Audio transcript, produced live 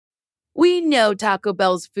We know Taco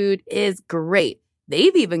Bell's food is great.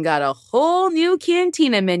 They've even got a whole new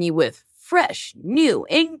Cantina menu with fresh, new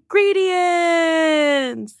ingredients.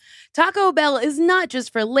 Taco Bell is not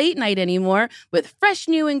just for late night anymore, with fresh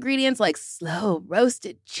new ingredients like slow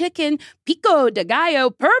roasted chicken, pico de gallo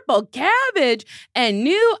purple cabbage, and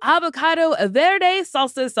new avocado verde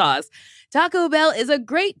salsa sauce. Taco Bell is a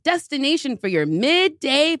great destination for your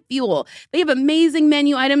midday fuel. They have amazing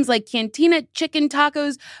menu items like Cantina chicken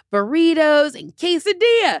tacos, burritos, and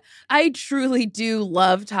quesadilla. I truly do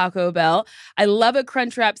love Taco Bell. I love a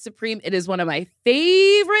Crunchwrap Supreme. It is one of my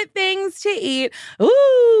favorite things to eat.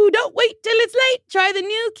 Ooh, don't wait till it's late. Try the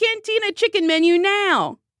new Cantina chicken menu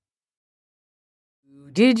now.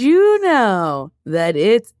 Did you know that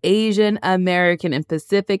it's Asian American and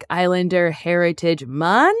Pacific Islander Heritage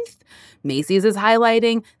Month? Macy's is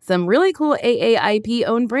highlighting some really cool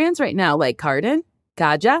AAIP-owned brands right now, like Cardin,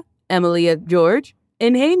 Kaja, Emilia George,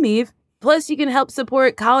 and Hey Meave. Plus, you can help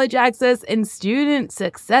support college access and student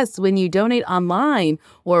success when you donate online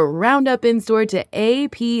or round up in store to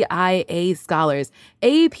APIA Scholars.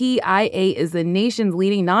 APIA is the nation's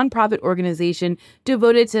leading nonprofit organization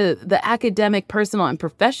devoted to the academic, personal, and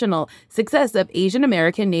professional success of Asian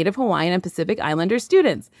American, Native Hawaiian, and Pacific Islander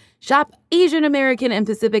students. Shop Asian American and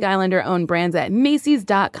Pacific Islander-owned brands at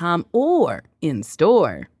Macy's.com or in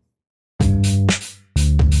store.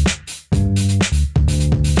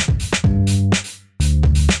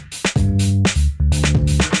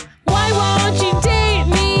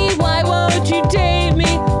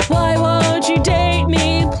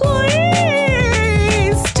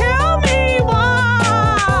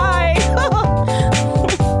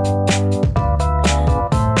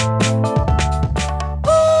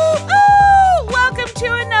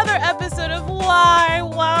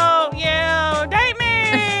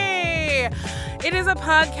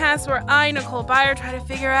 Podcast where I, Nicole Byer, try to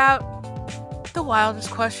figure out the wildest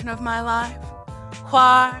question of my life.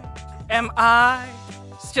 Why am I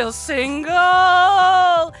still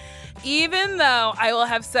single? Even though I will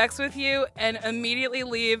have sex with you and immediately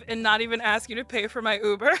leave and not even ask you to pay for my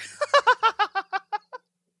Uber.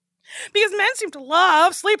 Because men seem to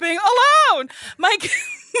love sleeping alone. My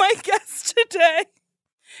guest today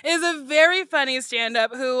is a very funny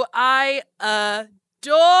stand-up who I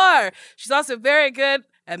adore. She's also very good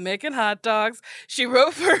at making hot dogs. She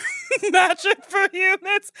wrote for Magic for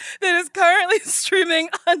Humans that is currently streaming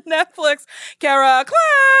on Netflix. Kara Klang!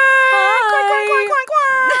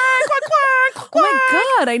 Oh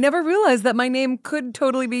my God, I never realized that my name could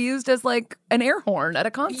totally be used as like an air horn at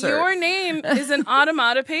a concert. Your name is an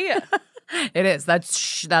onomatopoeia. It is.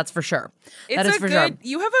 That's for sure. That is for sure.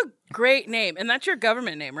 You have a great name, and that's your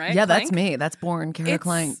government name, right? Yeah, Clank? That's me. That's Born Kara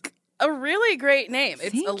Klank. A really great name.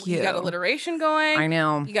 Thank you. You got alliteration going. I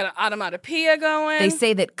know. You got an onomatopoeia going. They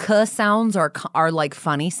say that "k" sounds are like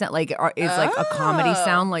funny, like it's like a comedy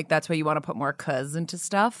sound. Like that's why you want to put more "k's" into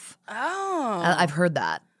stuff. Oh, I've heard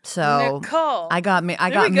that. So Nicole, I got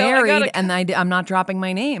married, and I'm not dropping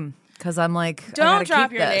my name because I'm like, don't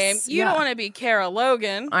drop your name. You don't want to be Kara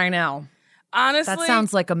Logan. I know. Honestly, that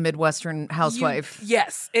sounds like a Midwestern housewife.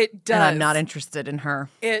 Yes, it does. And I'm not interested in her.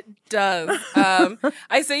 It does.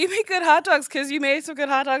 I say you make good hot dogs because you made some good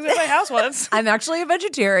hot dogs at my house once. I'm actually a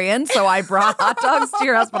vegetarian, so I brought hot dogs to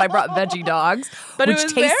your house, but I brought veggie dogs,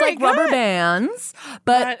 which taste like rubber bands.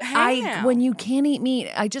 But when you can't eat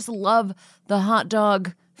meat, I just love the hot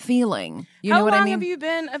dog feeling. You know what I mean? How long have you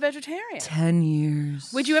been a vegetarian? 10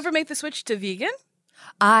 years. Would you ever make the switch to vegan?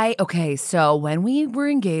 So when we were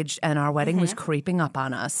engaged and our wedding was creeping up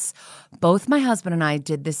on us, both my husband and I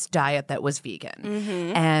did this diet that was vegan.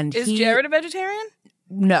 Mm-hmm. And is Jared a vegetarian?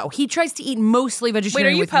 No, he tries to eat mostly vegetarian.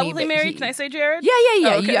 Wait, are you with publicly me, married? Can I say Jared? Yeah.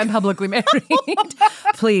 Oh, okay. I'm publicly married.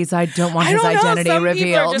 Please, I don't want his identity Some revealed.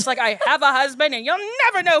 People are just like, I have a husband and you'll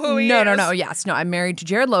never know who he is. No. Yes, no. I'm married to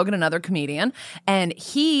Jared Logan, another comedian, and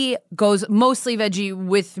he goes mostly veggie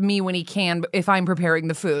with me when he can, if I'm preparing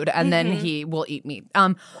the food, and then he will eat meat.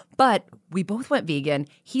 But we both went vegan.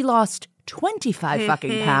 He lost 25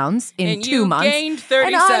 fucking pounds in 2 months. And you gained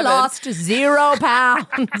 37. And I lost 0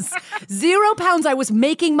 pounds. 0 pounds. I was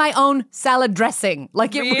making my own salad dressing.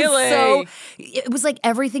 Like it was like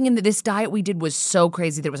everything in this diet we did was so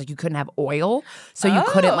crazy that it was like you couldn't have oil. So you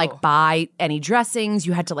couldn't like buy any dressings.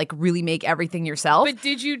 You had to like really make everything yourself. But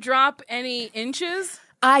did you drop any inches?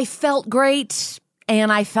 I felt great.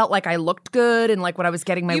 And I felt like I looked good and like when I was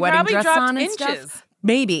getting my wedding dress on and stuff.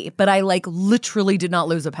 Maybe, but I like literally did not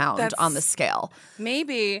lose a pound on the scale.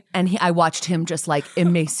 Maybe. And I watched him just like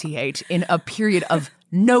emaciate in a period of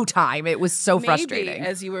no time. It was so Maybe frustrating.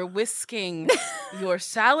 as you were whisking your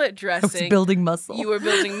salad dressing, building muscle. You were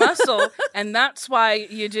building muscle, and that's why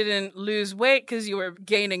you didn't lose weight, because you were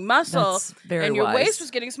gaining muscle. That's very and your wise. waist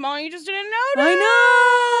was getting small, and you just didn't notice. I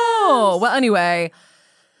know. Well, anyway,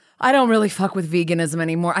 I don't really fuck with veganism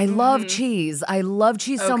anymore. I love cheese. I love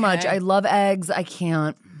cheese so much. Okay. I love eggs. I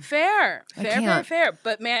can't. Fair. can't.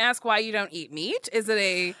 But may I ask why you don't eat meat? Is it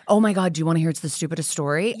a... Oh my God, do you want to hear it's the stupidest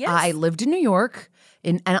story? Yes. I lived in New York.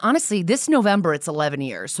 And honestly, this November, it's 11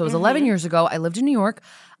 years. So it was 11 years ago. I lived in New York.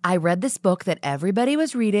 I read this book that everybody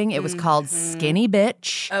was reading. It was called Skinny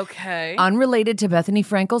Bitch. Okay. Unrelated to Bethany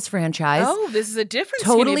Frankel's franchise. Oh, this is a different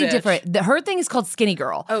Totally Skinny Bitch. different. Her thing is called Skinny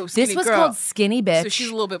Girl. Oh, Skinny This was Girl. called Skinny Bitch. So she's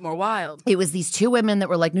a little bit more wild. It was these two women that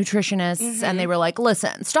were like nutritionists, and they were like,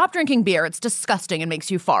 listen, stop drinking beer. It's disgusting and makes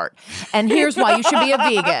you fart. And here's why you should be a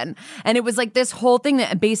vegan. And it was like this whole thing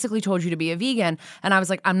that basically told you to be a vegan. And I was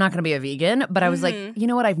like, I'm not going to be a vegan. But I was like, you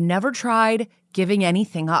know what? I've never tried giving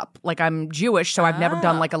anything up. Like, I'm Jewish, so I've never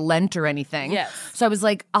done like a Lent or anything. Yes. So I was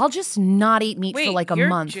like, I'll just not eat meat Wait, for like a you're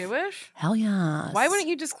month. Jewish? Hell yes. Why wouldn't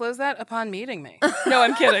you disclose that upon meeting me? No,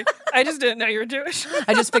 I'm kidding. I just didn't know you were Jewish.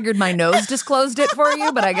 I just figured my nose disclosed it for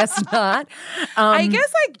you, but I guess not. I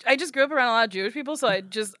guess I just grew up around a lot of Jewish people, so I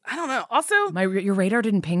don't know. Also, Your radar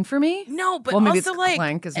didn't ping for me? no, but Well, maybe also it's like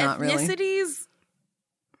Clank is not really. ethnicities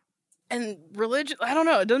and religion. I don't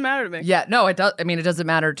know. It doesn't matter to me. Yeah, no, it does. I mean, it doesn't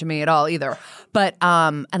matter to me at all either. But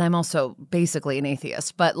and I'm also basically an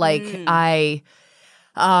atheist. But like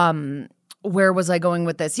where was I going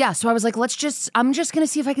with this? Yeah, so I was like, I'm just going to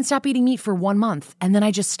see if I can stop eating meat for 1 month. And then I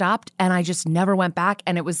just stopped and I just never went back.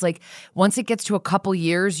 And it was like, once it gets to a couple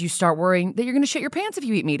years, you start worrying that you're going to shit your pants if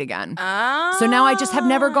you eat meat again. So now I just have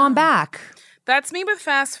never gone back. That's me with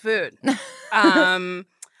fast food.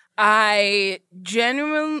 I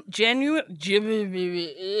generally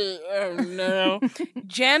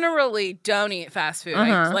don't eat fast food.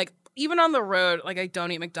 Like, even on the road, like, I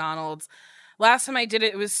don't eat McDonald's. Last time I did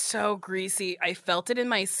it, it was so greasy. I felt it in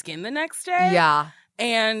my skin the next day. Yeah.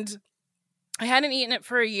 And I hadn't eaten it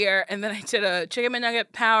for a year, and then I did a chicken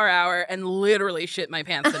McNugget power hour and literally shit my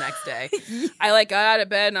pants the next day. I like got out of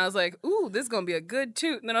bed and I was like, ooh, this is going to be a good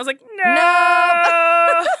toot. And then I was like,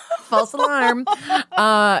 no. False alarm.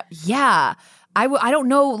 Yeah. I don't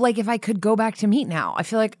know, like, if I could go back to meat now. I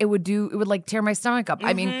feel like it would like tear my stomach up.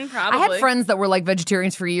 I mean, probably. I had friends that were like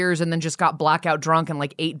vegetarians for years and then just got blackout drunk and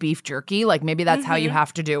like ate beef jerky. Like, maybe that's how you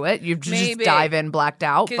have to do it. You just dive in blacked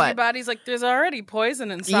out. Because your body's like, there's already poison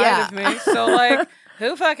inside of me. So, like,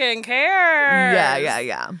 who fucking cares?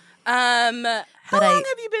 Yeah. How long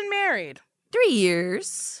have you been married? 3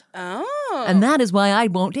 years. Oh. And that is why I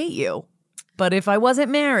won't date you. But if I wasn't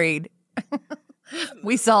married...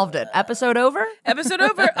 We solved it. Episode over? Episode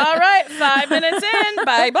over. All right. 5 minutes in.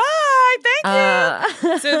 Bye-bye. Thank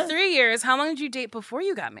you. So 3 years. How long did you date before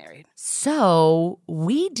you got married? So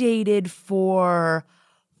we dated for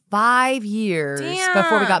 5 years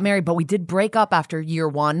before we got married, but we did break up after year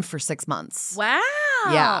 1 for 6 months. Wow.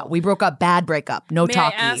 Yeah, we broke up. Bad breakup. No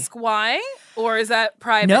talkie. May I ask why? Or is that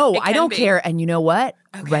private? No, I don't care. And you know what?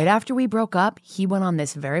 Okay. Right after we broke up, he went on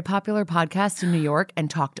this very popular podcast in New York and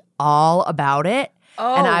talked all about it.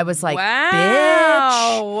 Oh, and I was like, wow.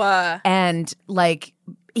 bitch. And like,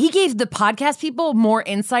 he gave the podcast people more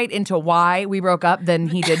insight into why we broke up than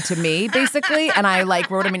he did to me, basically. And I like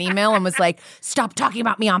wrote him an email and was like, stop talking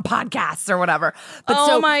about me on podcasts or whatever.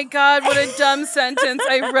 But my God, what a dumb sentence.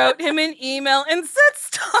 I wrote him an email and said,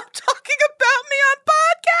 stop talking about me on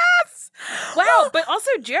podcasts. Wow. But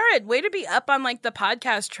also, Jared, way to be up on like the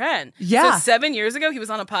podcast trend. Yeah. So 7 years ago, he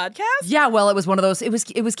was on a podcast? Yeah, well, it was one of those. It was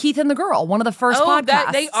Keith and the Girl, one of the first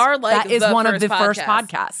podcasts. They are like that is the one first of the first podcast.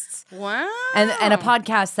 podcasts. Wow. And a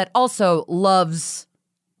podcast that also loves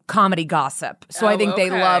comedy gossip. So I think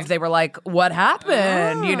they were like, what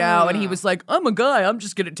happened? You know? And he was like, I'm a guy. I'm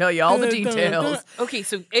just going to tell you all the details. Okay,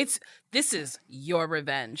 so this is your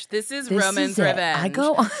revenge. This is This Roman's is it. revenge. I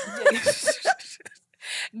go.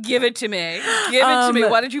 Give it to me. Give it to me.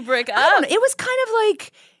 Why did you break up? I don't know. It was kind of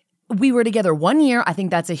like we were together 1 year. I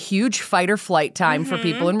think that's a huge fight or flight time for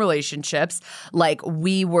people in relationships. Like,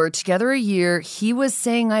 we were together a year. He was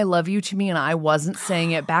saying I love you to me and I wasn't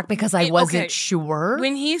saying it back because I wasn't sure.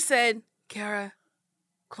 When he said, Kara,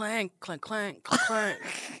 clank, clank, clank, clank,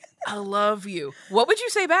 I love you. What would you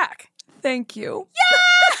say back? Thank you. Yeah!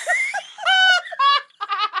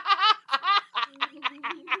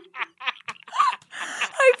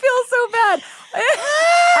 I feel so bad.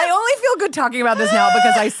 I only feel talking about this now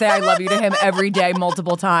because I say I love you to him every day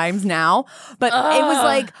multiple times now. But it was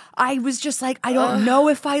like, I was just like, I don't know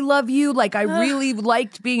if I love you. Like, I really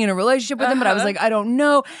liked being in a relationship with him, but I was like, I don't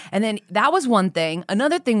know. And then that was one thing.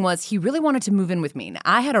 Another thing was he really wanted to move in with me. Now,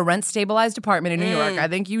 I had a rent-stabilized apartment in New York. I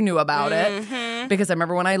think you knew about it because I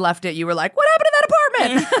remember when I left it, you were like, what happened to that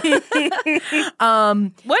apartment?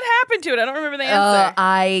 What happened to it? I don't remember the answer.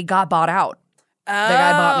 I got bought out. The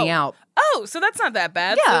guy bought me out. Oh, so that's not that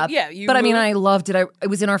bad. Yeah, So, you but I mean, moved- I loved it. It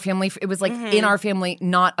was in our family. It was like in our family,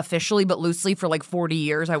 not officially, but loosely for like 40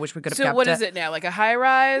 years. I wish we could have So kept what is it now? Like a high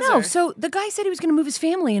rise? No, or- so the guy said he was going to move his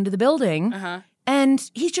family into the building,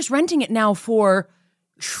 and he's just renting it now for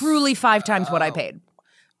truly 5 times what I paid.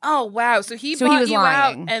 Oh wow! So he So he bought was you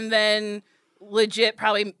lying. out and then legit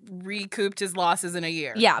probably recouped his losses in a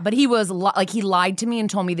year. Yeah, but he was he lied to me and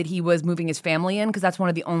told me that he was moving his family in because that's one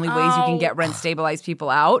of the only ways you can get rent stabilized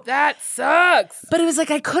people out. That sucks. But it was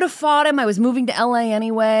like I could have fought him. I was moving to LA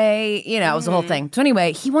anyway. You know, it was the whole thing. So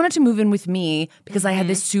anyway, he wanted to move in with me because I had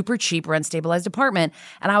this super cheap rent stabilized apartment.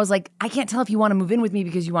 And I was like, I can't tell if you want to move in with me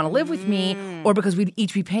because you want to live with me or because we'd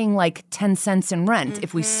each be paying like 10 cents in rent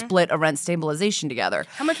if we split a rent stabilization together.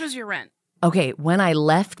 How much was your rent? Okay, when I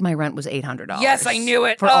left, my rent was $800. Yes, I knew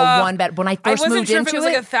it. For a one bed. When I I first wasn't moved sure if into it was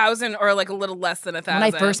like 1,000 or like a little less than 1,000.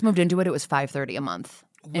 when I first moved into it, it was $530 a month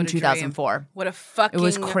in a dream. 2004. What a fucking It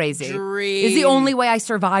was crazy. dream. It's the only way I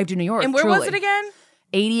survived in New York. And where truly. was it again?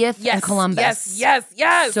 80th Yes, and Columbus.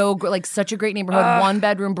 yes. So like such a great neighborhood. 1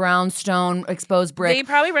 bedroom, brownstone, exposed brick. They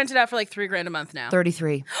probably rent it out for like $3,000 a month now.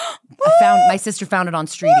 33. My sister found it on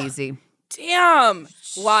Street Easy. Damn.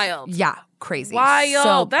 Wild. Yeah, crazy. Wild.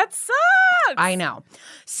 So, That sucks. I know.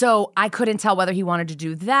 So I couldn't tell whether he wanted to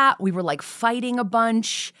do that. We were like fighting a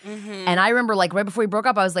bunch. And I remember like right before we broke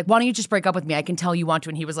up, I was like, why don't you just break up with me? I can tell you want to.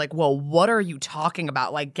 And he was like, well, what are you talking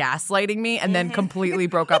about? Like gaslighting me? And then completely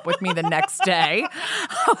broke up with me the next day.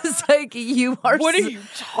 I was like, you are What are you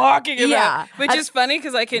talking about? Yeah. Which is funny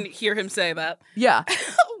because I can hear him say that. Yeah.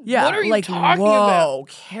 Yeah. What are you like, talking whoa, about?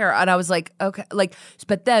 Kara. And I was like, okay. Like,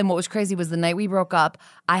 but then what was crazy was the night we broke up,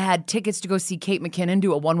 I had tickets to go see Kate McKinnon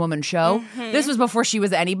do a one-woman show. This was before she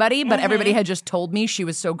was anybody, but everybody had just told me she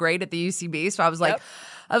was so great at the UCB. So I was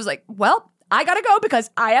like, well, I gotta go because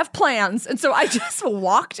I have plans. And so I just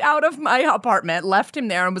walked out of my apartment, left him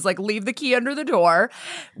there and was like, leave the key under the door.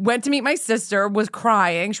 Went to meet my sister, was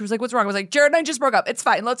crying. She was like, what's wrong? I was like, Jared and I just broke up. It's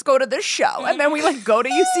fine. Let's go to this show. And then we like go to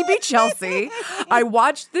UCB Chelsea. I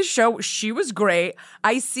watched the show. She was great.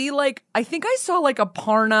 I think I saw like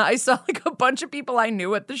Aparna. I saw like a bunch of people I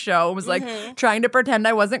knew at the show and was like trying to pretend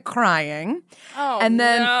I wasn't crying. Oh, and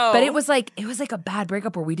then, no. but it was like a bad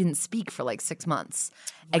breakup where we didn't speak for like 6 months.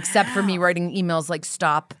 Except for me writing emails like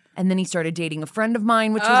stop. And then he started dating a friend of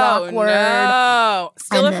mine, which was awkward. No.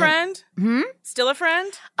 Still And a then- friend? Still a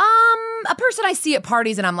friend? A person I see at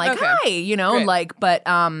parties and I'm like, Okay. hi, you know, Great. like, but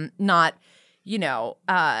not, you know,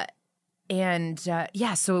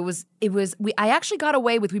 so I actually got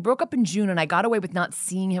away with, we broke up in June and I got away with not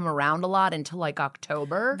seeing him around a lot until like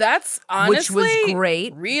October. That's honestly which was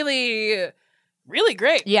great. Really, really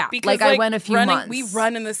great. Yeah, because like, I went a few running, months. We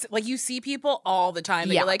run in this, like you see people all the time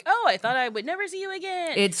that Yeah. you're like, oh, I thought I would never see you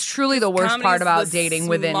again. It's truly the worst Comedy's part about the dating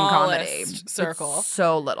within comedy. smallest circle. It's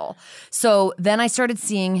so little. So then I started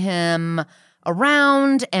seeing him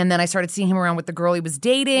around, and then I started seeing him around with the girl he was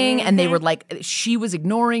dating, and they were like, she was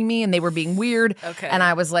ignoring me, and they were being weird. Okay. And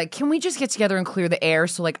I was like, can we just get together and clear the air?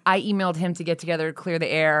 So like I emailed him to get together to clear the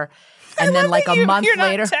air. And then like a month you're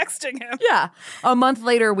later. not texting him. Yeah. A month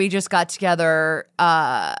later, we just got together.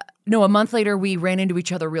 A month later, we ran into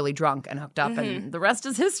each other really drunk and hooked up, and the rest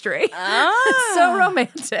is history. It's so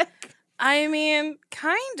romantic. I mean,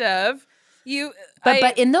 kind of.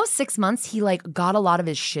 But in those 6 months, he like got a lot of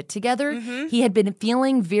his shit together. He had been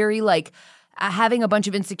feeling very like having a bunch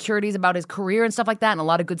of insecurities about his career and stuff like that, and a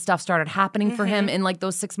lot of good stuff started happening for him in like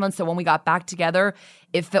those 6 months. So when we got back together,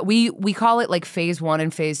 we call it like phase 1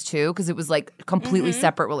 and phase 2 because it was like completely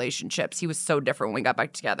separate relationships. He was so different when we got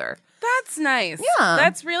back together. That's nice. Yeah.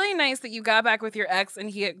 That's really nice that you got back with your ex and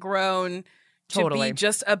he had grown to Totally. be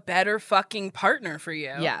just a better fucking partner for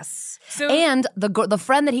you. Yes. So- and the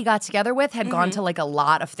friend that he got together with had gone to like a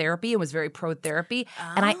lot of therapy and was very pro therapy.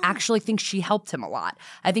 And I actually think she helped him a lot.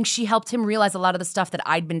 I think she helped him realize a lot of the stuff that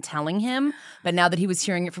I'd been telling him, but now that he was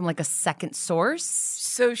hearing it from like a second source.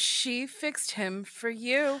 So she fixed him for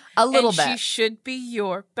you. A little and bit. She should be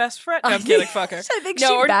your best friend. No, I'm kidding, fuck her. I think no,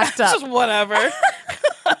 she we're backed not, up. Just whatever.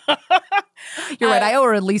 You're right. I owe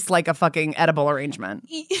her at least like a fucking edible arrangement.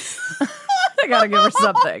 I gotta give her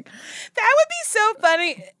something. That would be so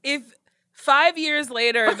funny if 5 years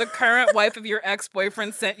later, the current wife of your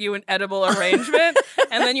ex-boyfriend sent you an edible arrangement,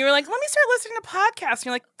 and then you were like, let me start listening to podcasts. And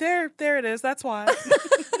you're like, there it is. That's why.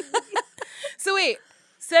 So wait,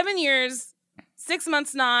 7 years, 6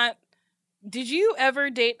 months not. Did you ever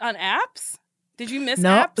date on apps? Did you miss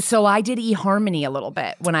apps? So I did eHarmony a little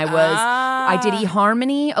bit when I was. I did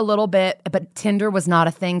eHarmony a little bit, but Tinder was not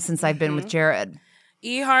a thing since I've been with Jared.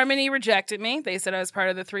 eHarmony rejected me. They said I was part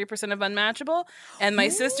of the 3% of unmatchable. And my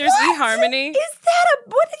sister's eHarmony. Is that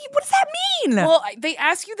what does that mean? Well, they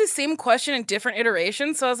ask you the same question in different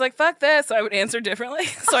iterations. So I was like, fuck this. So I would answer differently.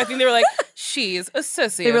 So I think they were like, she's a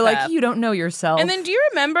sociopath. They were like, you don't know yourself. And then do you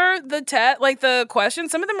remember the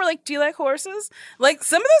questions? Some of them were like, do you like horses? Like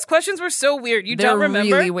some of those questions were so weird. You don't remember?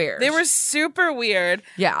 They're really weird. They were super weird.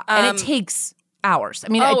 Yeah. And it takes hours. I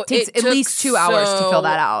mean, it takes at least 2 hours to fill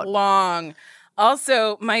that out. Long.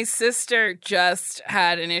 Also, my sister just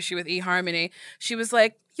had an issue with eHarmony. She was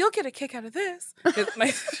like, you'll get a kick out of this.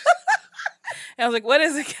 And I was like, what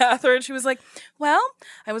is it, Catherine? She was like, well,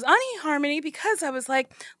 I was on eHarmony because I was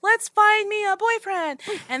like, let's find me a boyfriend.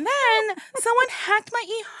 And then someone hacked my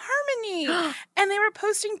eHarmony and they were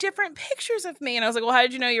posting different pictures of me. And I was like, well, how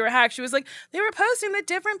did you know you were hacked? She was like, they were posting the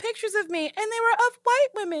different pictures of me and they were of white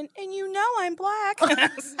women. And you know I'm black.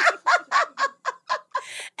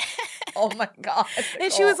 Oh my God.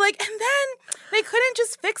 And she was like, and then they couldn't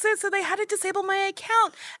just fix it, so they had to disable my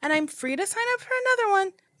account. And I'm free to sign up for another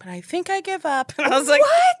one, but I think I give up. And I was like,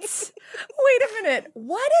 what? Wait a minute.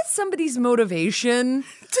 What is somebody's motivation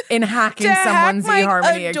in hacking someone's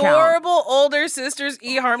eHarmony account? Adorable older sister's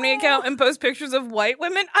eHarmony account and post pictures of white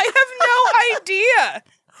women? I have no idea.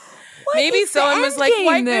 Maybe someone was like,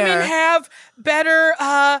 white women have better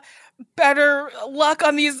luck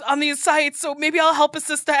on these sites, so maybe I'll help a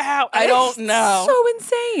sister out. I don't know. So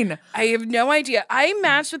insane. I have no idea. I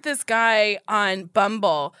matched with this guy on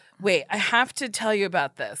Bumble. Wait, I have to tell you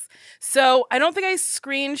about this. So I don't think I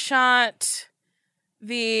screenshot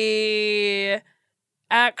the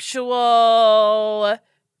actual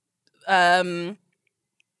like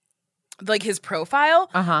his profile,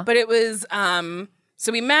 but it was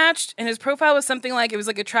so we matched, and his profile was something like, it was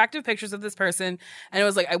like attractive pictures of this person, and it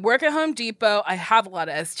was like, I work at Home Depot, I have a lot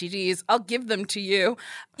of STDs, I'll give them to you,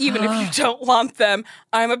 even if you don't want them,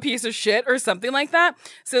 I'm a piece of shit, or something like that.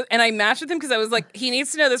 So, and I matched with him because I was like, he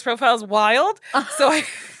needs to know this profile is wild. So I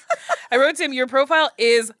wrote to him, your profile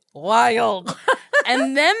is wild.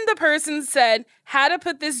 And then the person said, how to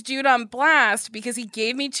put this dude on blast because he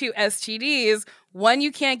gave me 2 STDs, one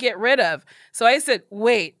you can't get rid of. So I said,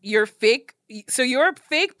 wait, you're fake. So you're a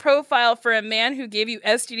fake profile for a man who gave you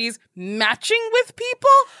STDs matching with people?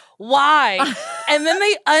 Why? And then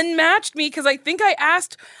they unmatched me because I think I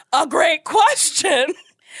asked a great question.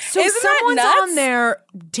 So Isn't someone's that nuts? on there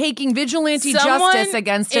taking vigilante justice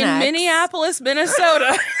against an in ex. Minneapolis,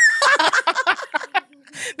 Minnesota.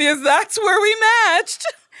 Because that's where we matched.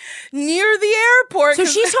 Near the airport. So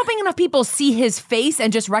she's hoping enough people see his face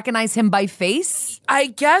and just recognize him by face? I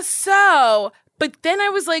guess so. But then I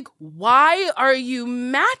was like, why are you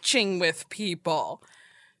matching with people?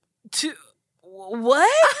 What?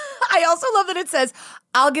 I also love that it says,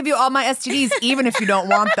 I'll give you all my STDs even if you don't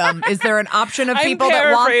want them. Is there an option of people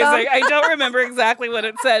that want them? I don't remember exactly what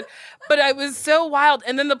it said. But I was so wild.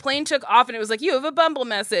 And then the plane took off and it was like, you have a Bumble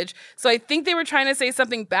message. So I think they were trying to say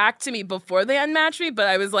something back to me before they unmatched me. But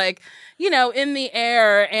I was like, in the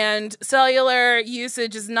air and cellular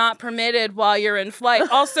usage is not permitted while you're in flight.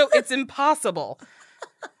 Also, it's impossible.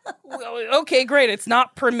 Okay, great. It's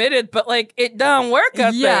not permitted, but it don't work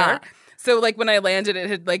up there. So when I landed, it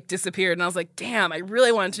had disappeared. And I was like, damn, I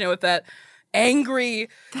really wanted to know what that angry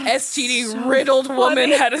STD-riddled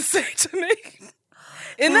woman had to say to me.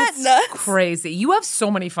 Isn't that nuts? Crazy. You have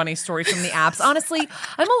so many funny stories from the apps. Honestly,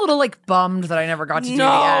 I'm a little bummed that I never got to do the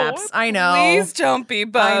apps. I know. Please don't be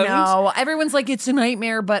bummed. I know. Everyone's like, it's a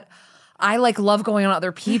nightmare, but I love going on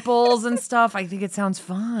other people's and stuff. I think it sounds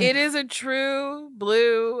fun. It is a true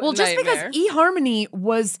blue Well, just nightmare. because eHarmony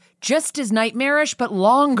was just as nightmarish, but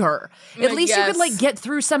longer. At least you could get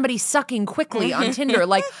through somebody sucking quickly on Tinder.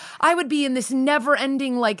 I would be in this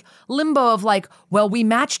never-ending limbo of well, we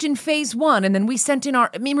matched in phase 1, and then we sent in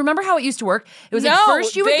our. I mean, remember how it used to work? It was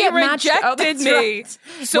first you would get matched. No, they rejected me. Right.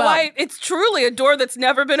 So it's truly a door that's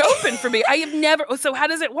never been open for me. I have never. So how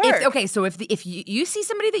does it work? So if you see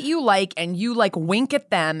somebody that you like and you wink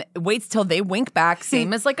at them, it waits till they wink back,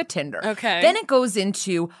 same as a Tinder. Okay. Then it goes goes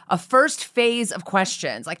into a first phase of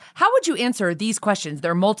questions. Like, how would you answer these questions?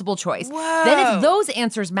 They're multiple choice. Whoa. Then if those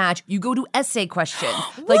answers match, you go to essay questions.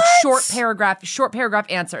 Like short paragraph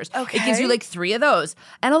answers. Okay. It gives you like 3 of those.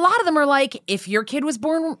 And a lot of them are like, if your kid was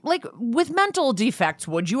born like with mental defects,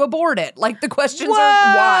 would you abort it? Like the questions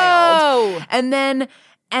are wild. And then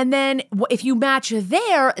if you match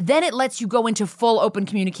there, then it lets you go into full open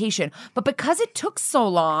communication. But because it took so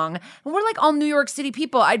long, and we're like all New York City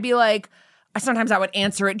people, I'd be like, sometimes I would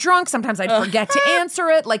answer it drunk. Sometimes I'd forget to answer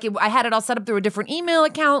it. Like I had it all set up through a different email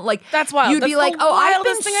account. Like that's wild. You'd That's be like, the oh,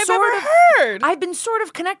 wildest thing I've ever heard. I've been sort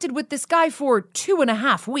of connected with this guy for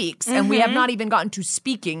 2.5 weeks, and we have not even gotten to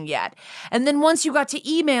speaking yet. And then once you got to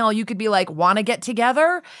email, you could be like, want to get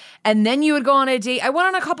together? And then you would go on a date. I went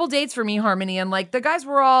on a couple dates for eHarmony, and like the guys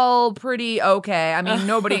were all pretty okay. I mean,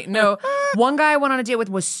 one guy I went on a date with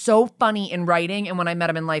was so funny in writing, and when I met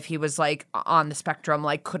him in life, he was like on the spectrum,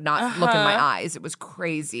 like could not look in my eyes. It was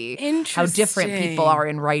crazy how different people are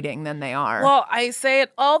in writing than they are. Well, I say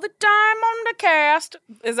it all the time on the cast.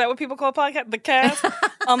 Is that what people call a podcast? The cast?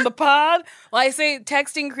 On the pod? Well, I say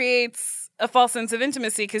texting creates a false sense of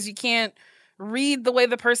intimacy because you can't read the way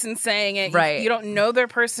the person's saying it. Right. You don't know their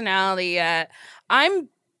personality yet. I'm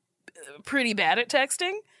pretty bad at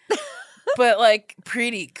texting, but like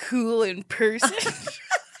pretty cool in person.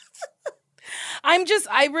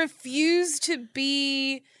 I refuse to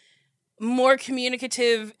be more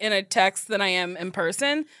communicative in a text than I am in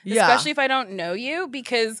person, especially if I don't know you,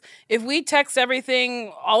 because if we text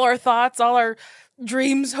everything, all our thoughts, all our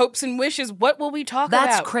dreams, hopes, and wishes, what will we talk about?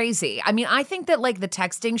 That's crazy. I mean, I think that like the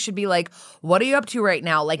texting should be like, what are you up to right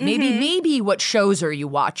now? Like maybe what shows are you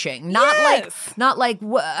watching? Not like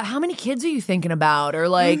how many kids are you thinking about? Or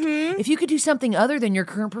like if you could do something other than your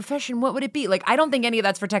current profession, what would it be? Like, I don't think any of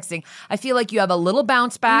that's for texting. I feel like you have a little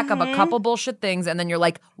bounce back of a couple bullshit things, and then you're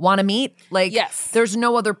like, want to meet? Like, there's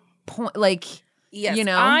no other point. Like, you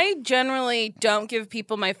know, I generally don't give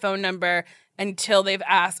people my phone number until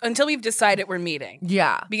we've decided we're meeting.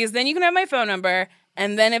 Yeah. Because then you can have my phone number,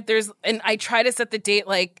 and then and I try to set the date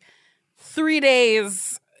like 3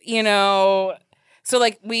 days, so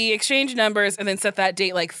like we exchange numbers and then set that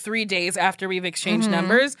date like 3 days after we've exchanged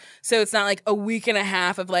numbers. So it's not like a week and a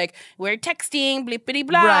half of like, we're texting, blippity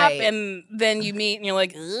blop, Right. and then you meet and you're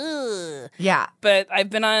like, ugh. Yeah. But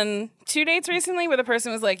I've been on 2 dates recently where the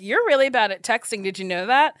person was like, you're really bad at texting. Did you know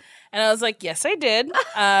that? And I was like, yes, I did.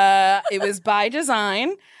 It was by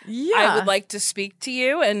design. Yeah. I would like to speak to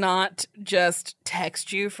you and not just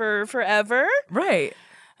text you for forever. Right.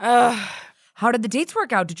 How did the dates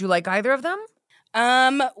work out? Did you like either of them?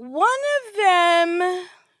 One of them,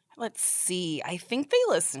 let's see. I think they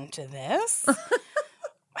listened to this.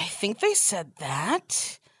 I think they said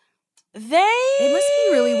that. It must be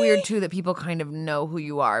really weird, too, that people kind of know who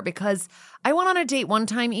you are, because I went on a date one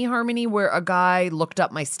time, eHarmony, where a guy looked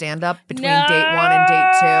up my stand-up between date 1 and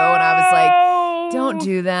date 2, and I was like, don't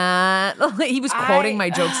do that. He was quoting my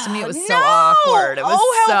jokes to me. It was so awkward. It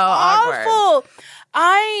was so awkward.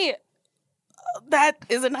 That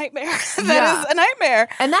is a nightmare. That is a nightmare.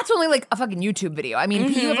 And that's only like a fucking YouTube video. I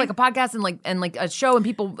mean, you have like a podcast and like a show, and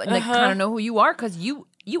people like kind of know who you are because you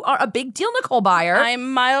are a big deal, Nicole Byer.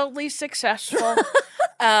 I'm mildly successful.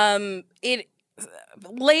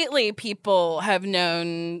 Lately people have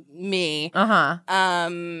known me.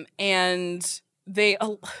 And they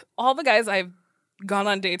all the guys I've gone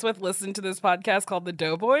on dates with listen to this podcast called The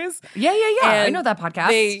Doughboys. Yeah. I know that podcast.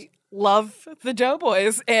 They love The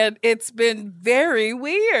Doughboys, and it's been very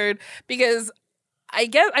weird because I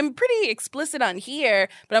guess I'm pretty explicit on here,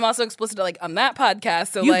 but I'm also explicit like on that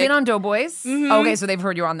podcast. So you've been on Doughboys? Okay, so they've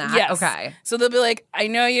heard you on that. Yes. Okay. So they'll be like, I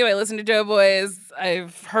know you. I listen to Doughboys.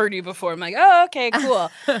 I've heard you before. I'm like, oh, okay, cool.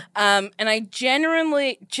 And I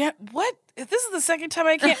generally, what? This is the second time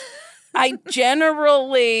I can't. I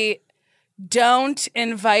generally don't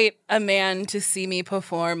invite a man to see me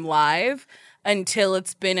perform live until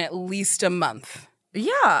it's been at least a month.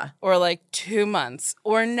 Yeah. Or like 2 months.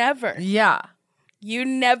 Or never. Yeah. You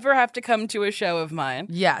never have to come to a show of mine.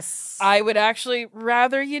 Yes. I would actually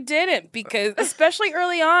rather you didn't, because especially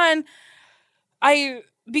early on,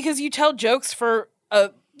 because you tell jokes for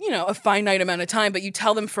a finite amount of time, but you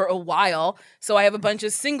tell them for a while. So I have a bunch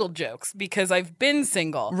of single jokes because I've been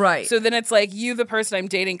single. Right. So then it's like you, the person I'm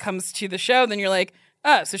dating, comes to the show, then you're like,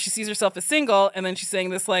 oh, so she sees herself as single, and then she's saying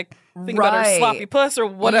this like thing about her sloppy puss or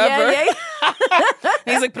whatever. Yeah.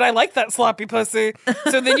 And he's like, but I like that sloppy pussy.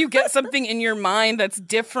 So then you get something in your mind that's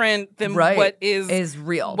different than what is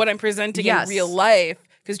real, what I'm presenting in real life.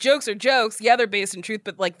 because jokes are jokes. Yeah, they're based in truth,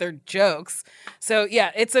 but like they're jokes. So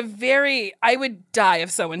yeah, it's a very, I would die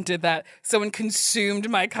if someone did that. Someone consumed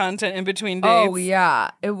my content in between dates. Oh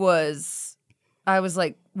yeah, it was. I was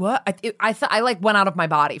like, what? I thought I like went out of my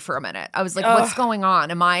body for a minute. I was like, what's going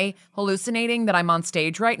on? Am I hallucinating that I'm on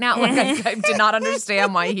stage right now? Like I did not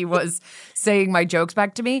understand why he was saying my jokes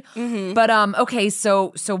back to me. Mm-hmm. But okay,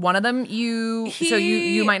 so one of them you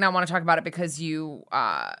might not want to talk about it because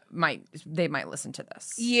they might listen to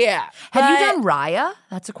this. Yeah. Have you done Raya?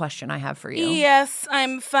 That's a question I have for you. Yes,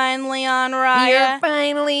 I'm finally on Raya. You're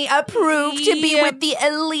finally approved to be with the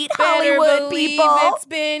elite Better Hollywood believe people. It's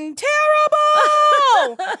been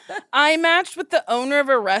terrible. I matched with the owner of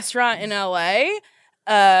a restaurant in LA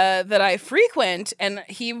that I frequent, and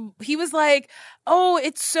he was like, "Oh,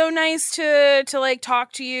 it's so nice to like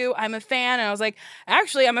talk to you. I'm a fan." And I was like,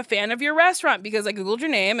 "Actually, I'm a fan of your restaurant because I googled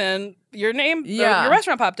your name and your name, your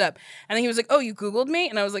restaurant popped up." And then he was like, "Oh, you googled me?"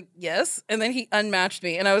 And I was like, "Yes." And then he unmatched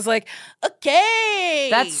me, and I was like,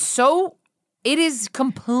 "Okay." It is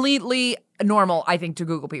completely normal, I think, to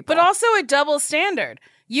Google people. But also a double standard.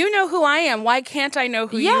 You know who I am. Why can't I know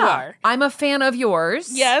who you are? I'm a fan of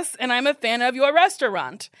yours. Yes, and I'm a fan of your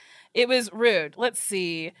restaurant. It was rude. Let's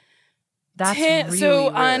see. That's really so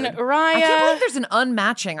weird. On Raya, I can't believe there's an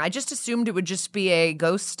unmatching. I just assumed it would just be a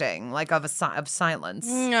ghosting, like of silence.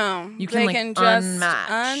 No, You can, they like, can just unmatch.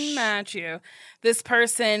 unmatch you. This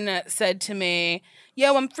person said to me,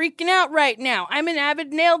 "Yo, I'm freaking out right now. I'm an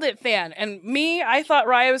avid Nailed It fan." And me, I thought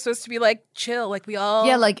Raya was supposed to be like chill, like we all.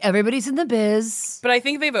 Yeah, like everybody's in the biz. But I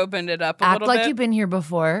think they've opened it up a Act little like bit. you've been here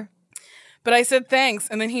before. But I said thanks,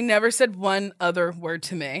 and then he never said one other word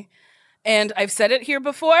to me. And I've said it here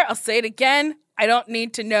before. I'll say it again. I don't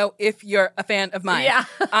need to know if you're a fan of mine. Yeah.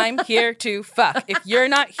 I'm here to fuck. If you're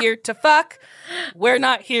not here to fuck, we're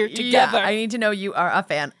not here together. Yeah, I need to know you are a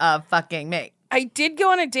fan of fucking me. I did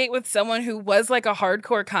go on a date with someone who was like a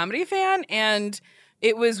hardcore comedy fan, and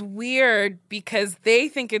it was weird because they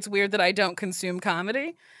think it's weird that I don't consume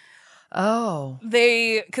comedy. Oh.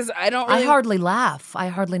 Because I don't really... I hardly laugh. I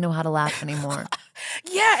hardly know how to laugh anymore.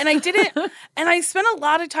 Yeah, and I didn't... And I spent a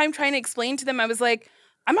lot of time trying to explain to them. I was like,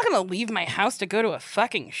 I'm not going to leave my house to go to a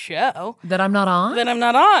fucking show. That I'm not on? That I'm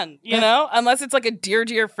not on, you know? Unless it's like a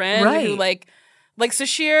dear friend who like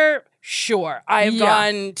Sashir... Sure, I've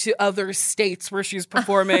gone to other states where she's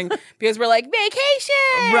performing because we're like,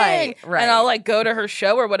 vacation! Right. And I'll like go to her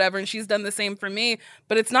show or whatever, and she's done the same for me.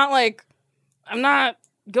 But it's not like I'm not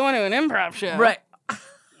going to an improv show. Right.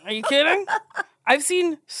 Are you kidding? I've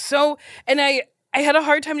seen and I had a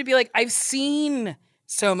hard time to be like, I've seen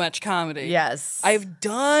so much comedy. Yes. I've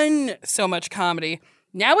done so much comedy.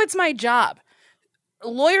 Now it's my job.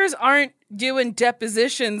 Lawyers aren't doing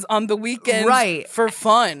depositions on the weekends for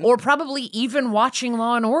fun. Or probably even watching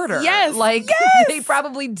Law and Order. Yes. They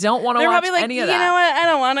probably don't want to They're watch probably like, any of that. You know what? I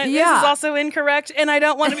don't want it. Yeah. This is also incorrect, and I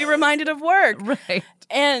don't want to be reminded of work. Right.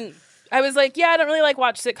 And I was like, yeah, I don't really like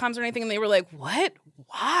watch sitcoms or anything. And they were like, what?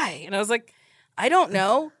 Why? And I was like, I don't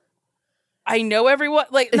know. I know everyone.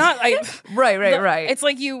 Like, not I. Right. It's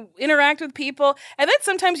like you interact with people, and then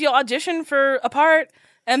sometimes you'll audition for a part,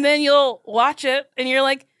 and then you'll watch it, and you're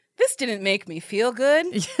like, this didn't make me feel good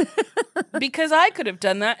because I could have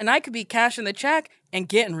done that, and I could be cashing the check and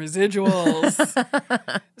getting residuals.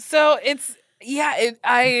 So it's and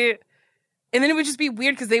then it would just be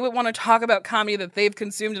weird because they would want to talk about comedy that they've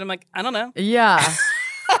consumed, and I'm like, I don't know. Yeah.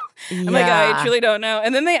 I'm like, I truly don't know.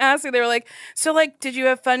 And then they asked me, they were like, so like, did you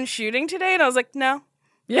have fun shooting today? And I was like, no.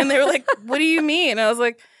 Yeah. And they were like, what do you mean? And I was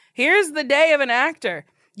like, here's the day of an actor.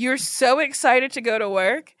 You're so excited to go to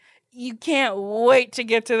work. You can't wait to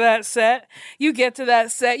get to that set. You get to that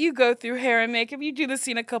set, you go through hair and makeup, you do the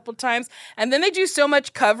scene a couple times, and then they do so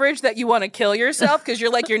much coverage that you want to kill yourself because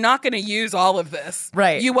you're like, you're not going to use all of this.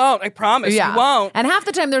 Right. You won't. I promise. You won't. And half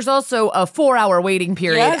the time there's also a 4-hour waiting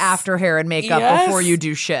period after hair and makeup before you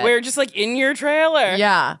do shit. We're just like in your trailer.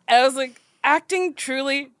 Yeah. And I was like, acting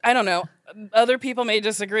truly, I don't know. Other people may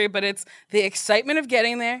disagree, but it's the excitement of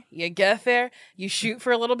getting there. You get there, you shoot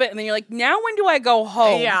for a little bit, and then you're like, now when do I go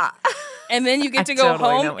home? Yeah. And then you get to go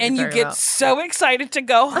home, and you get so excited to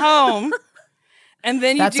go home. And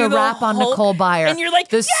then you That's do a the rap on whole, Nicole Byer. And you're like,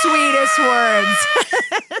 the sweetest words.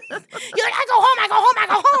 You're like, I go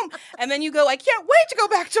home. And then you go, I can't wait to go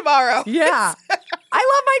back tomorrow. Yeah. I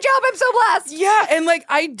love my job. I'm so blessed. Yeah. And like,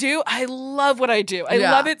 I love what I do. I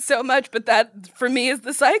love it so much. But that, for me, is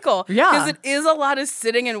the cycle. Yeah. Because it is a lot of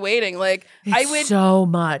sitting and waiting. Like, I would so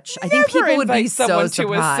much. I think people would be so surprised.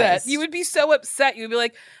 To a set. You would be so upset. You'd be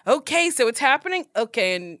like, okay, so it's happening.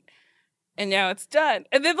 Okay. And now it's done.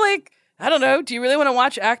 And then like, I don't know. Do you really want to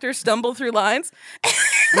watch actors stumble through lines?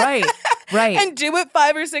 Right. Right. And do it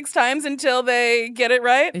 5 or 6 times until they get it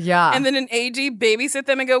right. Yeah. And then an AD babysit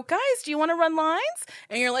them and go, guys, do you want to run lines?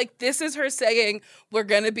 And you're like, this is her saying, we're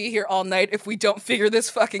going to be here all night if we don't figure this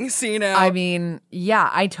fucking scene out. I mean, yeah,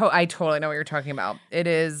 I totally know what you're talking about. It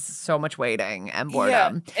is so much waiting and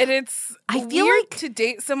boredom. Yeah, and it's weird to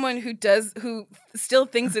date someone who still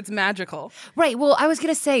thinks it's magical. Right. Well, I was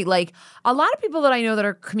going to say, like, a lot of people that I know that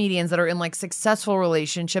are comedians that are in, like, successful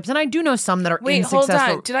relationships, and I do know some that are in successful... Wait,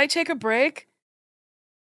 hold on. Did I take a break?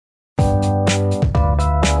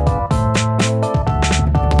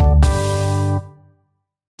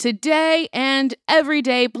 Today and every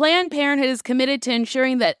day, Planned Parenthood is committed to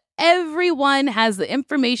ensuring that everyone has the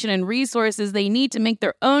information and resources they need to make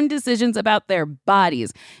their own decisions about their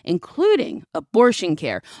bodies, including abortion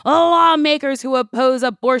care. Lawmakers who oppose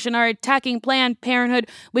abortion are attacking Planned Parenthood,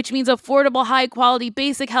 which means affordable, high-quality,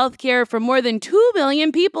 basic health care for more than 2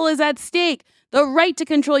 million people is at stake. The right to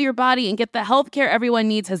control your body and get the health care everyone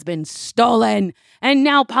needs has been stolen. And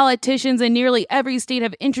now politicians in nearly every state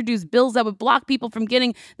have introduced bills that would block people from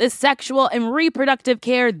getting the sexual and reproductive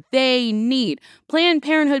care they need. Planned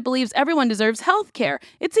Parenthood believes everyone deserves health care.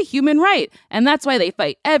 It's a human right. And that's why they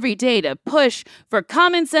fight every day to push for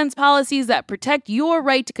common sense policies that protect your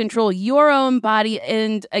right to control your own body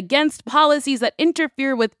and against policies that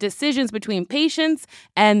interfere with decisions between patients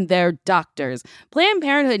and their doctors. Planned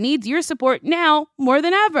Parenthood needs your support now more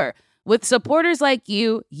than ever. With supporters like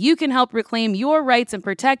you, you can help reclaim your rights and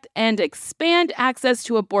protect and expand access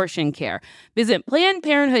to abortion care. Visit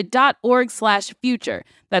PlannedParenthood.org/future.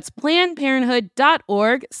 That's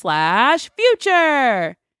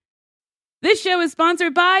PlannedParenthood.org/future. This show is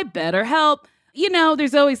sponsored by BetterHelp. You know,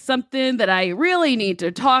 there's always something that I really need to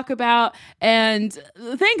talk about, and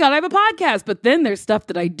thank God I have a podcast, but then there's stuff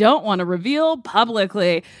that I don't want to reveal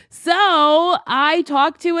publicly. So I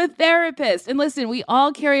talked to a therapist, and listen, we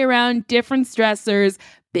all carry around different stressors,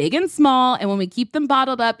 big and small, and when we keep them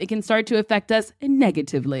bottled up, it can start to affect us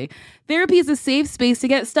negatively. Therapy is a safe space to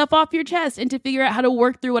get stuff off your chest and to figure out how to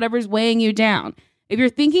work through whatever's weighing you down. If you're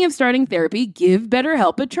thinking of starting therapy, give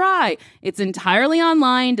BetterHelp a try. It's entirely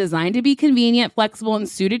online, designed to be convenient, flexible, and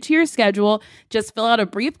suited to your schedule. Just fill out a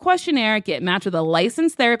brief questionnaire, get matched with a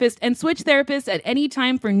licensed therapist, and switch therapists at any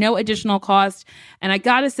time for no additional cost. And I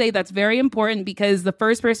gotta say, that's very important because the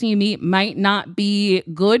first person you meet might not be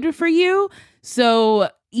good for you. So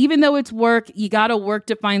even though it's work, you gotta work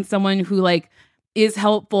to find someone who is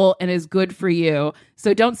helpful and is good for you.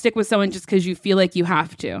 So don't stick with someone just because you feel like you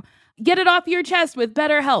have to. Get it off your chest with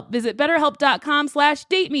BetterHelp. Visit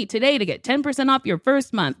BetterHelp.com/dateme today to get 10% off your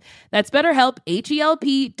first month. That's BetterHelp,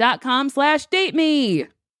 HELP.com/dateme.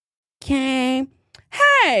 Okay.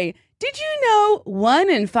 Hey, did you know 1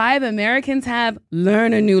 in 5 Americans have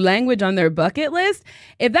learn a new language on their bucket list?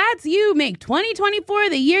 If that's you, make 2024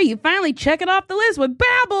 the year you finally check it off the list with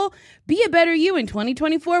Babbel. Be a better you in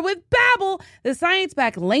 2024 with Babbel, the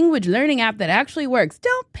science-backed language learning app that actually works.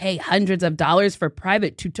 Don't pay hundreds of dollars for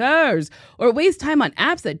private tutors or waste time on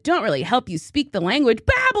apps that don't really help you speak the language.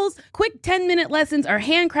 Babbel's quick 10-minute lessons are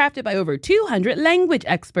handcrafted by over 200 language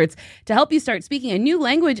experts to help you start speaking a new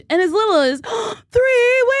language in as little as 3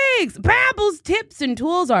 weeks. Babbel's tips and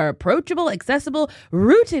tools are approachable, accessible,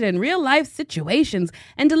 rooted in real-life situations,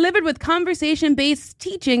 and delivered with conversation-based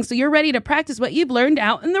teaching so you're ready to practice what you've learned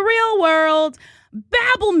out in the real world.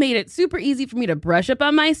 Babbel made it super easy for me to brush up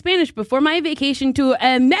on my Spanish before my vacation to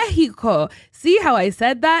Mexico. See how I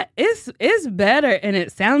said that? It's better, and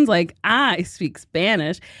it sounds like I speak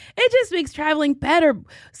Spanish. It just makes traveling better,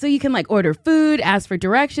 so you can order food, ask for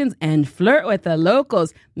directions, and flirt with the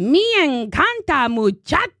locals. Me encanta,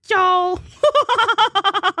 muchacho.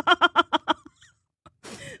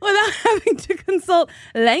 Without having to consult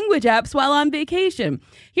language apps while on vacation.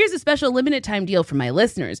 Here's a special limited time deal for my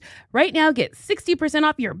listeners. Right now, get 60%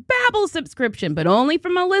 off your Babbel subscription, but only for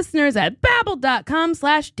my listeners at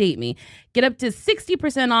Babbel.com/dateme. Get up to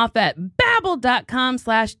 60% off at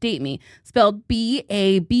Babbel.com/dateme. Spelled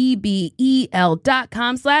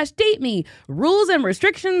BABBEL.com/dateme. Rules and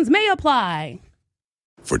restrictions may apply.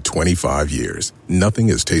 For 25 years, nothing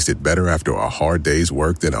has tasted better after a hard day's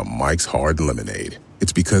work than a Mike's Hard Lemonade.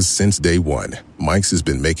 It's because since day one, Mike's has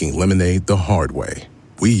been making lemonade the hard way.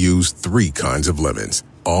 We use 3 kinds of lemons,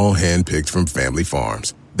 all handpicked from family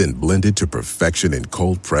farms, then blended to perfection and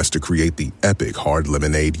cold pressed to create the epic hard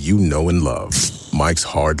lemonade you know and love. Mike's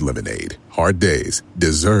Hard Lemonade. Hard days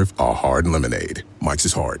deserve a hard lemonade. Mike's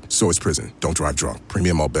is hard, so is prison. Don't drive drunk.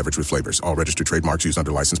 Premium malt beverage with flavors. All registered trademarks used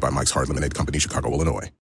under license by Mike's Hard Lemonade Company, Chicago, Illinois.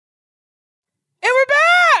 And we're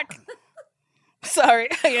back! Sorry,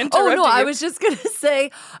 I interrupted Oh, no, you. I was just going to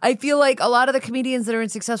say, I feel like a lot of the comedians that are in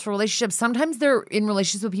successful relationships, sometimes they're in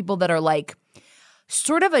relationships with people that are like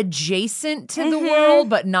sort of adjacent to the world,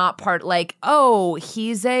 but not part, like, oh,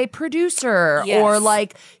 he's a producer Yes. or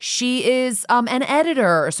like she is an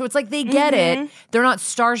editor. So it's like they get it. They're not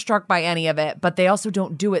starstruck by any of it, but they also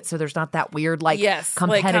don't do it. So there's not that weird, like, Yes,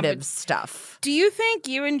 like competitive stuff. Do you think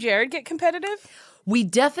you and Jared get competitive? We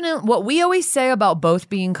definitely, what we always say about both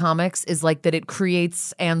being comics is like that it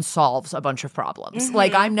creates and solves a bunch of problems.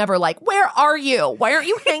 Like, I'm never like, where are you? Why aren't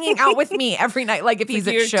you hanging out with me every night? Like, if he's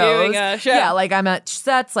Like at you're shows. doing a show. Yeah, like I'm at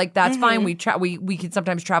sets, like that's fine. We can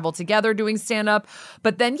sometimes travel together doing stand up.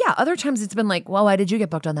 But then, yeah, other times it's been like, well, why did you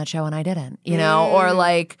get booked on that show and I didn't? You know, or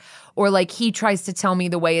like he tries to tell me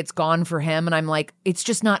the way it's gone for him and I'm like, it's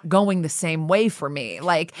just not going the same way for me.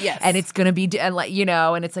 Like, Yes. and it's going to be, and like, you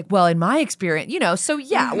know, and it's like, well, in my experience, you know, so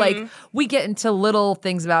yeah, like we get into little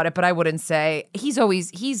things about it, but I wouldn't say he's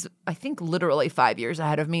I think literally 5 years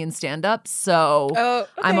ahead of me in stand up. So Oh, okay.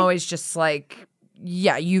 I'm always just like,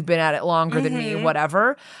 yeah, you've been at it longer than me,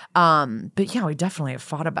 whatever. But yeah, we definitely have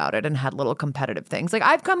fought about it and had little competitive things. Like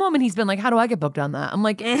I've come home and he's been like, how do I get booked on that? I'm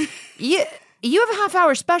like, yeah. You have a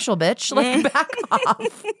half-hour special, bitch. Like, back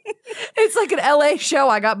off. It's like an LA show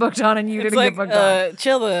I got booked on and you didn't get booked on.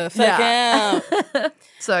 Chill the fuck out.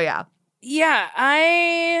 So, yeah. Yeah,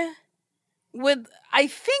 I think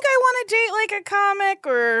I want to date like a comic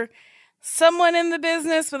or someone in the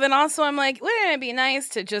business, but then also I'm like, wouldn't it be nice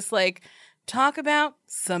to just like talk about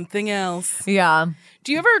something else? Yeah.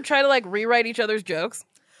 Do you ever try to like rewrite each other's jokes?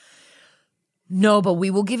 No, but we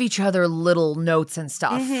will give each other little notes and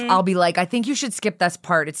stuff. I'll be like, I think you should skip this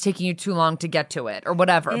part. It's taking you too long to get to it or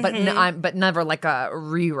whatever. But never like a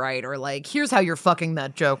rewrite or like, here's how you're fucking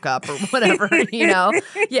that joke up or whatever, you know?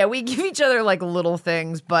 Yeah, we give each other like little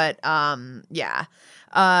things, but yeah.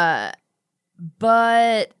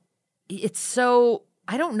 But it's so,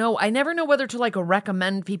 I don't know. I never know whether to like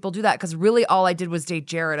recommend people do that because really all I did was date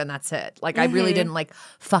Jared and that's it. Like I really didn't like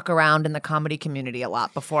fuck around in the comedy community a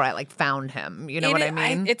lot before I like found him. You know what I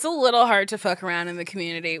mean? It's a little hard to fuck around in the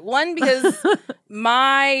community. One, because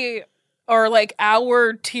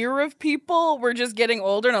our tier of people, we're just getting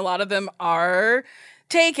older and a lot of them are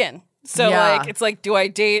taken. So Yeah. like, it's like, do I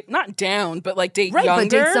date, not down, but like date Right, younger? but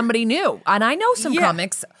date somebody new. And I know some Yeah.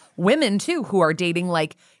 comics, women too, who are dating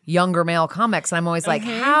like younger male comics. And I'm always like,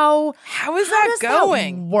 how is that does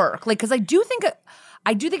going? That work? Like, because I do think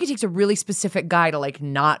it takes a really specific guy to like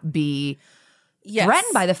not be Yes.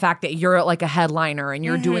 threatened by the fact that you're like a headliner and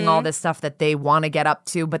you're doing all this stuff that they want to get up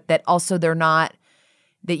to, but that also they're not.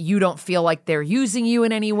 That you don't feel like they're using you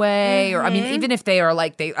in any way, or I mean, even if they are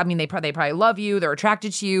like they probably love you, they're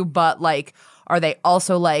attracted to you, but like, are they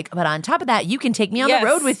also like? But on top of that, you can take me on Yes. the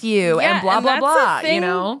road with you, Yeah, and blah blah that's blah. a thing You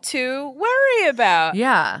know? to worry about.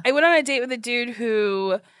 Yeah. I went on a date with a dude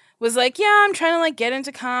who was like, yeah, I'm trying to like get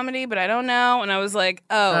into comedy, but I don't know. And I was like,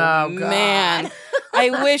 oh God. man,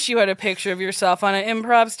 I wish you had a picture of yourself on an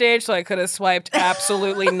improv stage so I could have swiped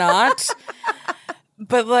absolutely not.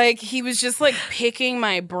 But like, he was just like picking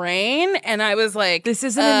my brain. And I was like, This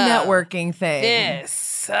isn't a networking thing. this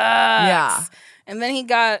sucks. Yeah. And then he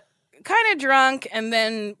got kind of drunk and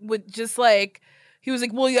then would just like, he was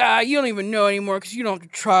like, well, yeah, you don't even know anymore because you don't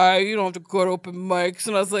have to try. You don't have to go to open mics.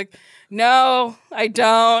 And I was like, no, I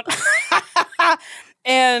don't.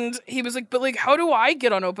 And he was like, but like, how do I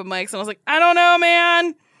get on open mics? And I was like, I don't know,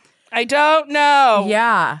 man. I don't know.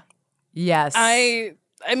 Yeah. Yes.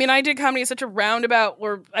 I mean, I did comedy in such a roundabout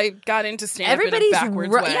where I got into stand-up in a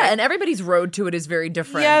backwards way. Yeah, and everybody's road to it is very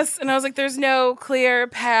different. Yes, and I was like, there's no clear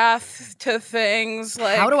path to things.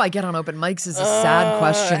 Like, How do I get on open mics is a sad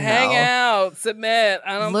question, hang though. out, submit.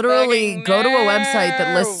 I don't Literally fucking go to a website that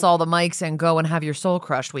know. lists all the mics and go and have your soul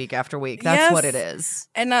crushed week after week. That's Yes. what it is.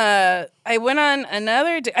 And I went on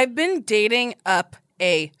another I've been dating up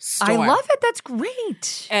a storm. I love it. That's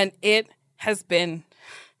great. And it has been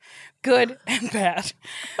good and bad.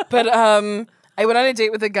 But I went on a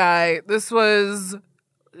date with a guy. This was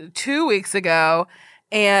 2 weeks ago.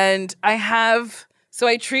 And I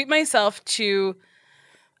treat myself to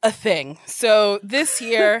a thing. So this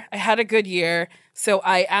year, I had a good year. So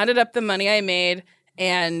I added up the money I made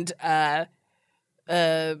and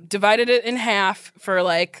divided it in half for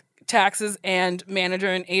like taxes and manager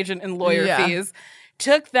and agent and lawyer Yeah. fees.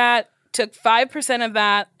 Took 5% of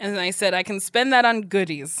that, and I said I can spend that on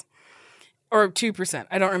goodies. Or 2%.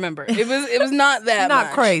 I don't remember. It was not that Not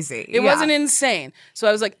much. crazy. It Yeah. wasn't insane. So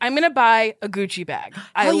I was like, I'm going to buy a Gucci bag.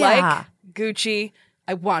 I Hell yeah. like Gucci.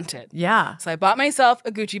 I want it. Yeah. So I bought myself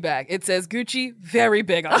a Gucci bag. It says Gucci very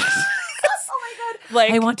big on it. Oh my God.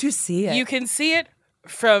 Like, I want to see it. you can see it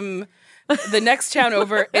from The next town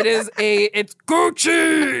over, it's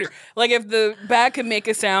Gucci. Like if the bag could make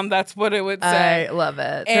a sound, that's what it would say. I love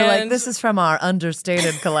it. They're like, this is from our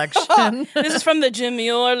understated collection. This is from the Jim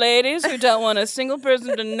Mueller ladies who don't want a single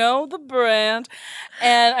person to know the brand.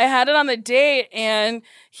 And I had it on the date, and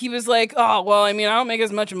he was like, oh, well, I mean, I don't make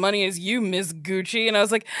as much money as you, Miss Gucci. And I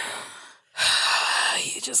was like,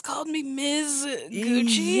 you just called me Ms.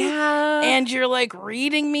 Gucci? Yeah. And you're like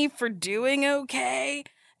reading me for doing okay?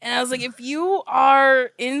 And I was like, if you are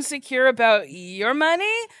insecure about your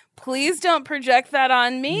money, please don't project that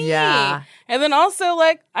on me. Yeah. And then also,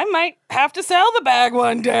 like, I might have to sell the bag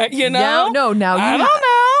one day, you know? I don't know.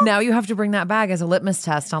 Now you have to bring that bag as a litmus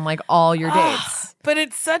test on like all your dates. But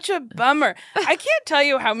it's such a bummer. I can't tell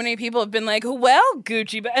you how many people have been like, well,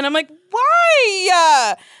 Gucci. And I'm like,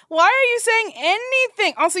 why? Why are you saying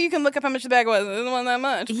anything? Also, you can look up how much the bag was. It wasn't that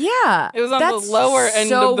much. Yeah. It was on that's the lower end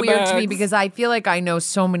so of the weird to me bags. because I feel like I know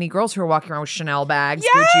so many girls who are walking around with Chanel bags,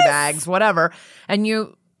 Yes! Gucci bags, whatever. And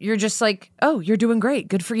you're just like, oh, you're doing great.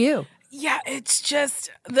 Good for you. Yeah, it's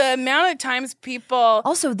just the amount of times people...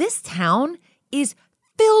 Also, this town is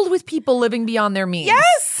filled with people living beyond their means.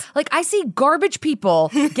 Yes! Like, I see garbage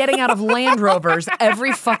people getting out of Land Rovers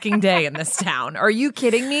every fucking day in this town. Are you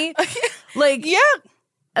kidding me? Like, Yeah.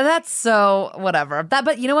 that's so whatever.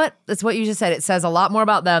 But you know what? That's what you just said. It says a lot more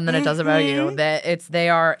about them than it does about you. That they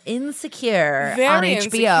are insecure Very on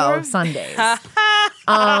HBO insecure. Sundays.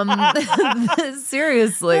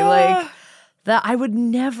 Seriously, like that. I would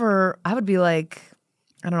be like,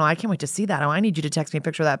 I don't know. I can't wait to see that. Oh, I need you to text me a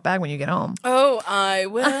picture of that bag when you get home. Oh, I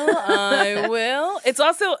will. I will. It's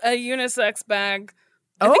also a unisex bag.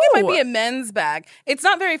 I think it might be a men's bag. It's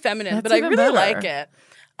not very feminine, That's but I even really better. like it.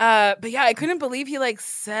 But yeah, I couldn't believe he like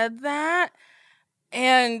said that.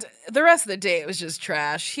 And the rest of the day, it was just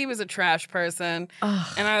trash. He was a trash person.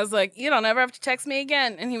 And I was like, you don't ever have to text me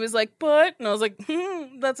again. And he was like, but? And I was like,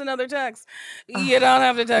 that's another text. You don't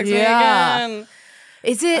have to text me again.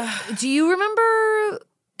 Is it, do you remember,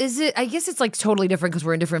 I guess it's like totally different because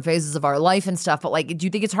we're in different phases of our life and stuff, but like, do you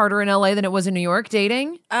think it's harder in LA than it was in New York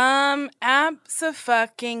dating?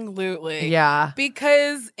 Abso-fucking-lutely. Yeah.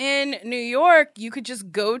 Because in New York, you could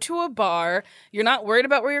just go to a bar. You're not worried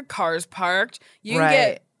about where your car's parked. You can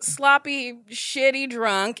get sloppy, shitty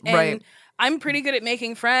drunk. And I'm pretty good at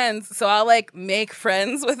making friends. So I'll like make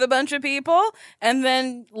friends with a bunch of people and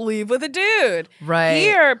then leave with a dude. Right.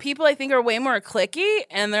 Here, people I think are way more cliquey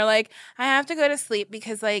and they're like, I have to go to sleep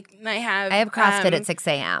because like I have CrossFit at 6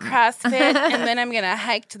 a.m. CrossFit, and then I'm gonna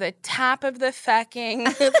hike to the top of the fucking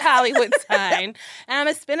Hollywood sign, and I'm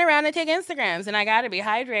gonna spin around and take Instagrams, and I gotta be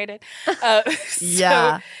hydrated.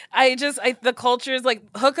 Yeah. The culture is like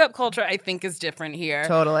hookup culture. I think is different here.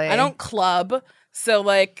 Totally. I don't club, so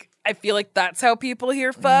like I feel like that's how people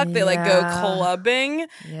here fuck. They like go clubbing,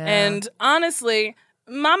 and honestly.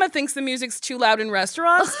 Mama thinks the music's too loud in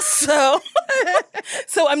restaurants, so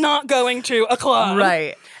I'm not going to a club.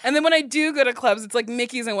 Right. And then when I do go to clubs, it's like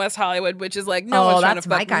Mickey's in West Hollywood, which is like no one's trying to that's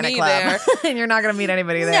my fuck kind of me club. there. And you're not going to meet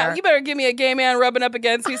anybody there. No, you better give me a gay man rubbing up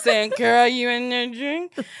against me saying, "Girl, you in there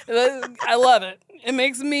drink?" I love it. It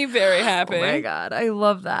makes me very happy. Oh my God. I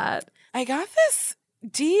love that. I got this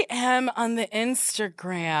DM on the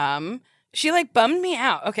Instagram. She like bummed me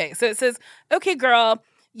out. Okay, so it says, "Okay, girl.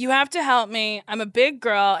 You have to help me. I'm a big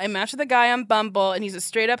girl. I matched with a guy on Bumble, and he's a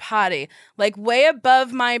straight up hottie. Like, way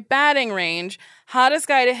above my batting range. Hottest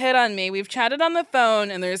guy to hit on me. We've chatted on the phone,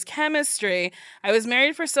 and there's chemistry. I was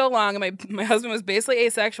married for so long, and my husband was basically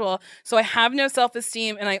asexual, so I have no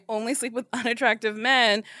self-esteem, and I only sleep with unattractive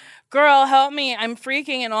men. Girl, help me. I'm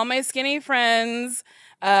freaking, and all my skinny friends...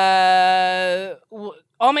 all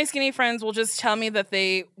my skinny friends will just tell me that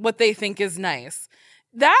what they think is nice.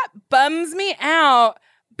 That bums me out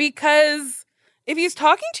because if he's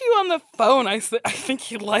talking to you on the phone, I think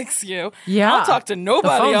he likes you. Yeah. I'll talk to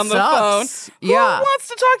nobody on the phone. Who wants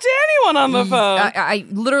to talk to anyone on the phone? I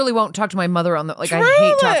literally won't talk to my mother on the, like, I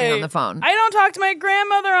hate talking on the phone. I don't talk to my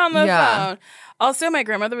grandmother on the phone. Also, my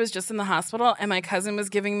grandmother was just in the hospital and my cousin was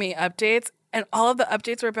giving me updates and all of the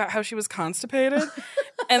updates were about how she was constipated.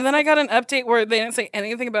 And then I got an update where they didn't say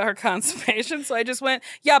anything about her constipation. So I just went,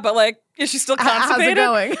 yeah, but like, is she still constipated?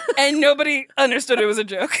 How's it going? And nobody understood it was a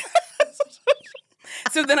joke.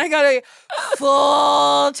 So then I got a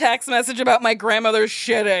full text message about my grandmother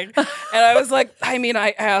shitting. And I was like, I mean,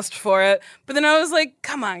 I asked for it. But then I was like,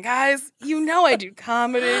 come on, guys. You know I do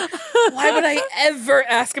comedy. Why would I ever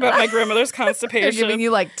ask about my grandmother's constipation? They're giving you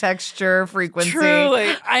like texture, frequency.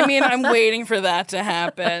 Truly. I mean, I'm waiting for that to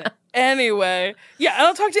happen. Anyway. Yeah, I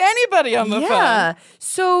don't talk to anybody on the phone. Yeah.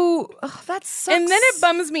 So that sucks. And then it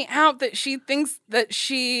bums me out that she thinks that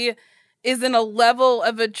she is in a level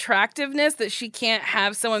of attractiveness that she can't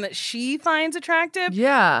have someone that she finds attractive.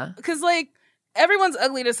 Yeah. Because, like, everyone's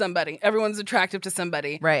ugly to somebody. Everyone's attractive to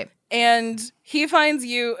somebody. Right. And he finds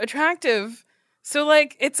you attractive. So,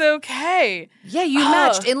 like, it's okay. Yeah, you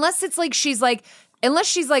matched. Unless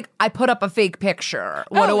she's like, I put up a fake picture.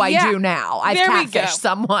 What do I do now? I've There we catfished go.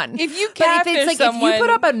 someone. If you But catfish someone, if you put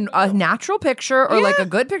up a natural picture or like a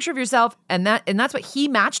good picture of yourself, and that's what he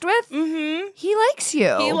matched with, he likes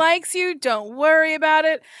you. he likes you. Don't worry about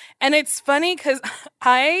it. And it's funny because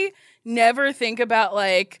I never think about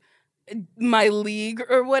like my league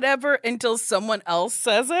or whatever until someone else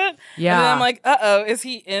says it. Yeah. And then I'm like, is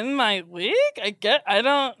he in my league? I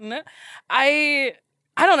don't know. I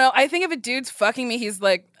don't know. I think if a dude's fucking me, he's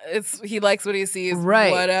like, he likes what he sees,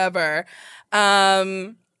 right? Whatever.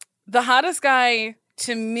 The hottest guy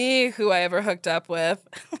to me who I ever hooked up with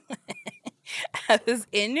I was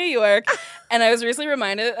in New York, and I was recently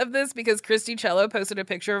reminded of this because Christy Cello posted a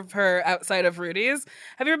picture of her outside of Rudy's.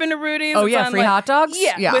 Have you ever been to Rudy's? Oh, It's yeah, on, free like, hot dogs?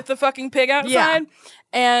 Yeah, with the fucking pig outside. Yeah.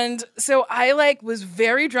 And so I like was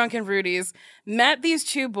very drunk in Rudy's, met these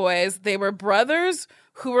two boys. They were brothers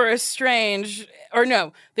who were estranged, or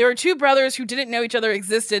no, they were two brothers who didn't know each other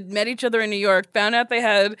existed, met each other in New York, found out they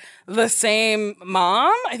had the same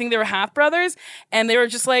mom. I think they were half brothers. And they were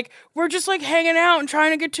just like, we're just like hanging out and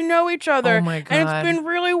trying to get to know each other. Oh my God. And it's been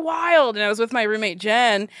really wild. And I was with my roommate,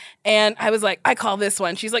 Jen, and I was like, I call this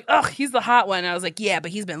one. She's like, oh, he's the hot one. And I was like, yeah,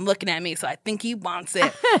 but he's been looking at me, so I think he wants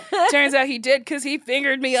it. Turns out he did because he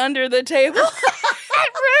fingered me under the table at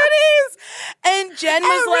Rudy's. And Jen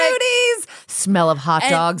was like, Rudy's. Smell of hot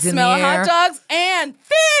dogs in the smell air. of hot dogs and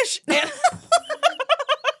fish. And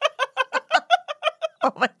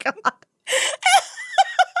Oh my God.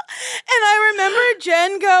 And I remember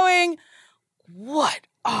Jen going, what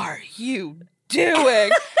are you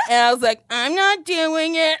doing? And I was like, I'm not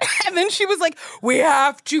doing it. And then she was like, we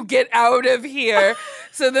have to get out of here.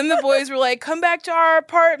 So then the boys were like, come back to our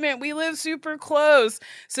apartment. We live super close.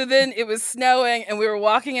 So then it was snowing and we were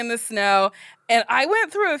walking in the snow. And I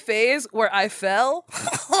went through a phase where I fell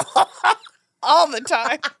all the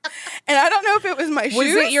time. And I don't know if it was my shoes.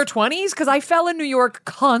 Was it your 20s? Because I fell in New York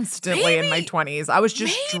constantly in my 20s. I was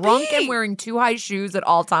just drunk and wearing too high shoes at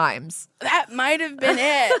all times. That might have been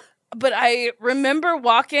it. But I remember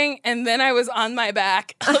walking, and then I was on my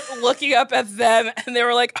back looking up at them, and they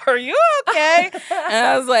were like, are you okay? And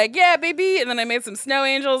I was like, yeah, baby. And then I made some snow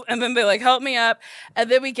angels, and then they like helped me up. And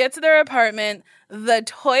then we get to their apartment. The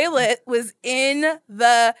toilet was in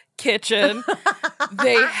the kitchen.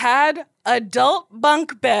 They had adult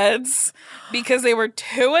bunk beds because they were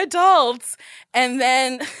two adults. And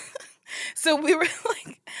then... So we were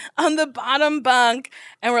like on the bottom bunk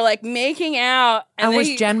and we're like making out. And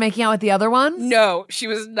was Jen making out with the other one? No, she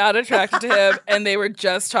was not attracted to him and they were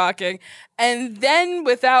just talking. And then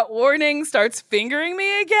without warning starts fingering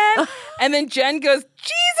me again. And then Jen goes,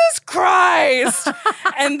 Jesus Christ.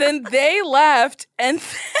 And then they left and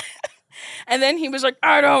then he was like,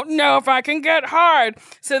 I don't know if I can get hard.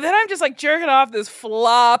 So then I'm just like jerking off this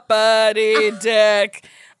floppity dick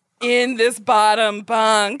in this bottom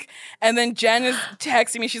bunk. And then Jen is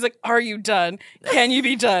texting me. She's like, are you done? Can you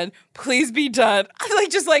be done? Please be done. I'm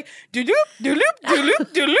like, just like, do-loop, do-loop,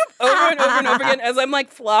 do-loop, do-loop, over and over and over again as I'm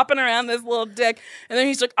like flopping around this little dick. And then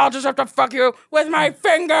he's like, I'll just have to fuck you with my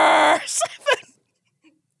fingers.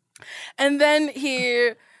 And then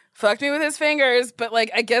he fucked me with his fingers, but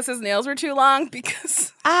like, I guess his nails were too long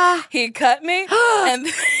because he cut me. And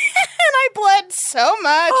I bled so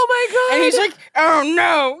much. Oh my God. And he's like, oh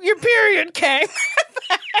no, your period came.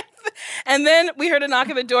 And then we heard a knock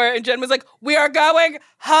at the door and Jen was like, we are going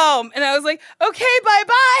home. And I was like, okay,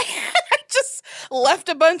 bye-bye. I just left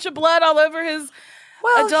a bunch of blood all over his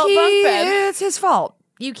adult bunk bed. It's his fault.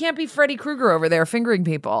 You can't be Freddy Krueger over there fingering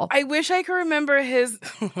people. I wish I could remember his...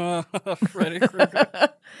 Freddy Krueger.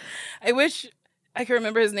 I wish I could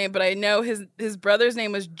remember his name, but I know his brother's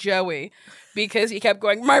name was Joey because he kept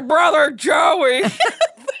going, my brother Joey.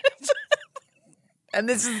 And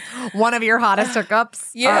this is one of your hottest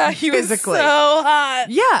hookups? Yeah, he physically. was so hot.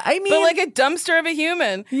 Yeah, I mean... But like a dumpster of a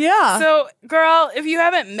human. Yeah. So, girl, if you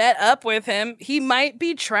haven't met up with him, he might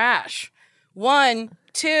be trash. 1,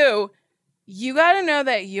 2, you got to know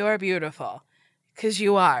that you're beautiful. Because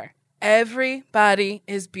you are. Everybody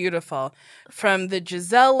is beautiful. From the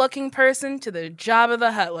Giselle-looking person to the Jabba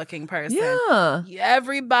the Hutt-looking person. Yeah.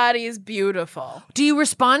 Everybody is beautiful. Do you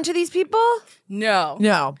respond to these people? No.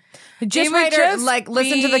 No. Just would write just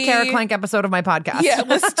listen to the be- Kara Clank episode of my podcast. Yeah,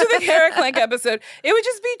 listen to the Kara Clank episode. It would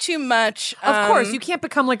just be too much. Of course, you can't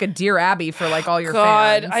become like a Dear Abby for like all your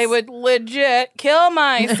God, fans. I would legit kill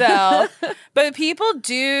myself. But people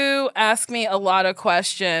do ask me a lot of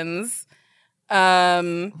questions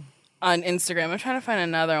on Instagram. I'm trying to find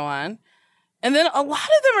another one. And then a lot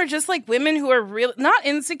of them are just like women who are really not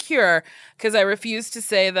insecure, because I refuse to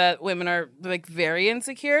say that women are like very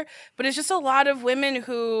insecure, but it's just a lot of women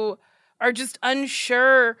who are just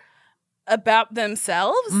unsure about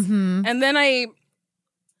themselves. Mm-hmm. And then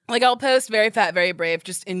I'll post very fat, very brave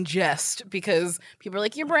just in jest because people are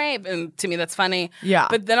like, you're brave. And to me, that's funny. Yeah.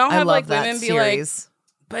 But then I'll I have love like that women be series. like,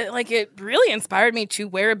 but like it really inspired me to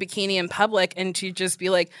wear a bikini in public and to just be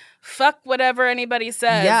like, fuck whatever anybody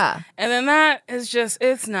says. Yeah. And then that is just,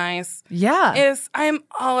 it's nice. Yeah. I'm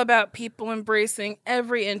all about people embracing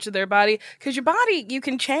every inch of their body because your body, you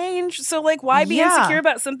can change. So like, why be Yeah. insecure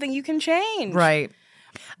about something you can change? Right.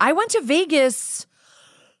 I went to Vegas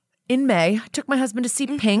in May. I took my husband to see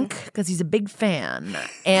Pink because he's a big fan.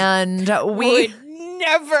 And we Would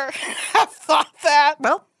never have thought that.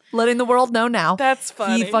 well, letting the world know now. That's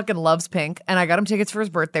funny. He fucking loves Pink, and I got him tickets for his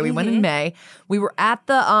birthday. We went in May. We were at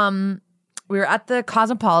the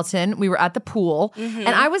Cosmopolitan. We were at the pool, and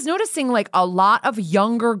I was noticing like a lot of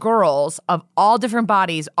younger girls of all different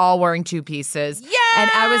bodies, all wearing two pieces. Yeah,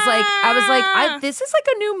 and I was like, this is like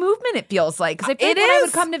a new movement. It feels like because I feel like It when I would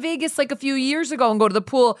is. come to Vegas like a few years ago and go to the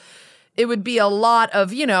pool, it would be a lot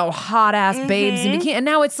of, hot ass babes in bikini. And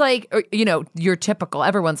now it's like, you're typical.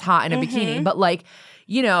 Everyone's hot in a bikini. But like,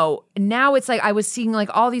 now it's like I was seeing like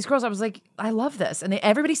all these girls. I was like, I love this. And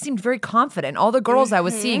everybody seemed very confident. All the girls I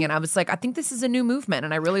was seeing. And I was like, I think this is a new movement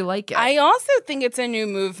and I really like it. I also think it's a new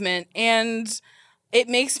movement and it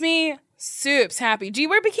makes me soups happy. Do you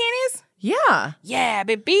wear bikinis? yeah. Yeah,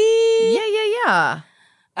 baby. Yeah.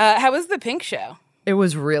 How was the Pink show? It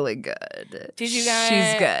was really good. Did you guys?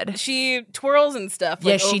 She's good. She twirls and stuff.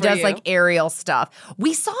 Yeah, Like, she over does you. like aerial stuff.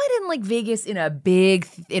 We saw it in like Vegas in a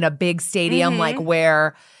big stadium, like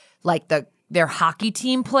where like their hockey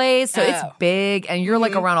team plays. So it's big, and you're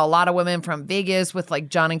like around a lot of women from Vegas with like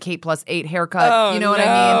John and Kate plus 8 haircut. Oh, you know what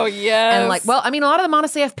I no, mean? yes. And like, well, I mean, a lot of them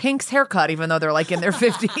honestly have Pink's haircut, even though they're like in their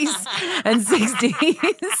 50s and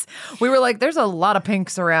 60s. We were like, there's a lot of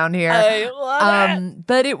Pinks around here. I love it.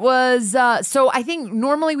 But it was so I think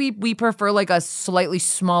normally we prefer like a slightly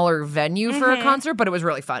smaller venue for a concert, but it was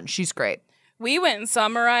really fun. She's great. We went and saw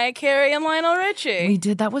Mariah Carey and Lionel Richie. We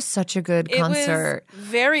did. That was such a good It concert. was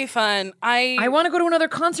very fun. I want to go to another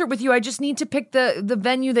concert with you. I just need to pick the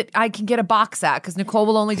venue that I can get a box at because Nicole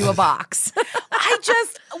will only do a box.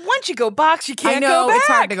 Once you go box, you can't I know go back. it's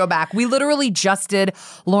hard to go back. We literally just did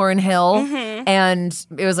Lauryn Hill, and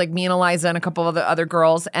it was like me and Eliza and a couple of the other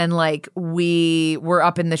girls, and like we were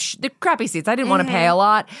up in the crappy seats. I didn't want to pay a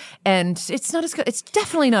lot, and it's not as good. It's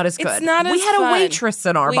definitely not as good. It's not as We had fun. a waitress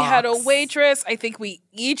in our box. We had a waitress. I think we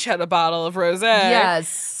each had a bottle of rosé.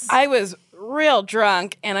 Yes. I was real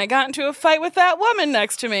drunk and I got into a fight with that woman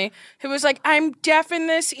next to me who was like, I'm deaf in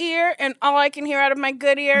this ear and all I can hear out of my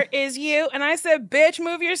good ear is you. And I said, bitch,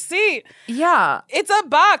 move your seat. Yeah. It's a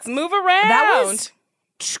box. Move around. That was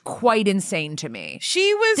quite insane to me.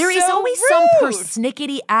 She was There is so always rude. some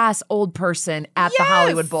persnickety ass old person at the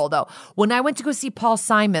Hollywood Bowl, though. When I went to go see Paul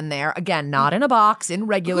Simon there, again, not in a box, in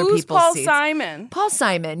regular Who's people's Paul seats. Simon? Paul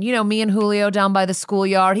Simon, me and Julio down by the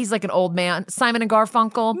schoolyard. He's like an old man. Simon and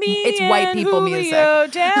Garfunkel. It's white and people Julio music.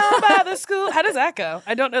 down by the school. How does that go?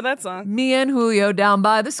 I don't know that song. Me and Julio down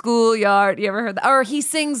by the schoolyard. You ever heard that? Or he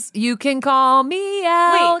sings, "You can call me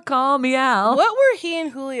Al, Wait. call me Al." What were he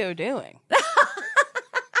and Julio doing?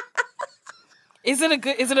 Is it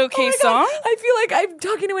okay song? I feel like I'm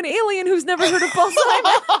talking to an alien who's never heard of Paul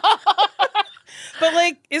Simon. But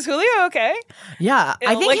like, is Julio okay? Yeah,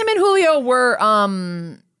 I think like- him and Julio were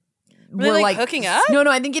Really, like, hooking up? No,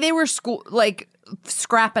 I think they were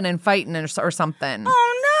scrapping and fighting or something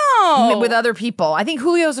Oh no! with other people. I think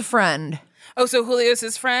Julio's a friend. Oh, so Julio's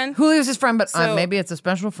his friend? Julio's his friend, but So- maybe it's a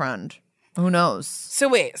special friend. Who knows? So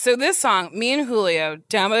wait, so this song, Me and Julio,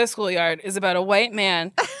 Down by the Schoolyard, is about a white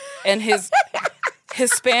man and his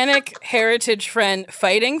Hispanic heritage friend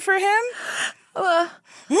fighting for him? I'm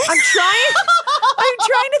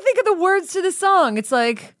trying to think of the words to the song. It's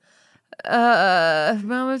like,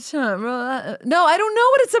 Mama Time. No, I don't know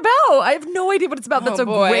what it's about. I have no idea what it's about. That's a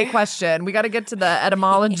great question. We got to get to the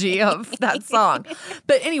etymology of that song.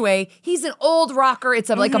 But anyway, he's an old rocker. It's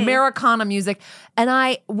like Americana music. And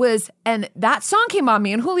that song came on,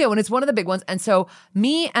 me and Julio, and it's one of the big ones. And so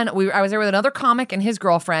I was there with another comic and his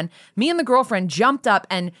girlfriend. Me and the girlfriend jumped up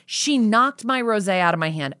and she knocked my rosé out of my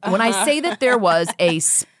hand. When I say that there was a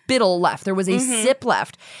spittle left, there was a sip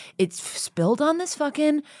left, it's spilled on this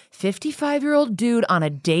fucking 55-year-old dude on a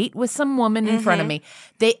date with some woman in front of me.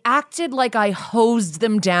 They acted like I hosed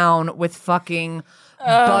them down with fucking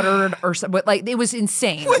buttered or something. Like, it was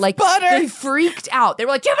insane. With like butter. They freaked out. They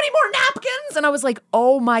were like, "Do you have any more napkins?" And I was like,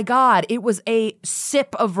 "Oh my God." It was a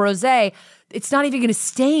sip of rosé. It's not even going to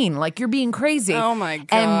stain. Like, you're being crazy. Oh my God.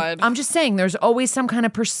 And I'm just saying, there's always some kind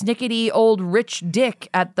of persnickety old rich dick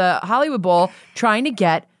at the Hollywood Bowl trying to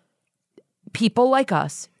get people like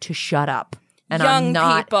us to shut up. And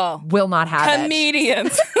Young people. Will not have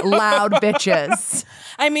Comedians. it. Loud bitches.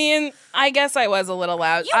 I mean, I guess I was a little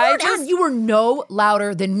loud. You were no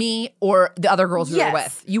louder than me or the other girls we were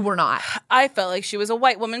with. You were not. I felt like she was a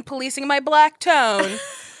white woman policing my black tone.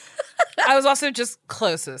 I was also just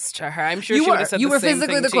closest to her. I'm sure she would have said the same thing to you. You were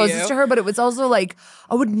physically the closest to her, but it was also like,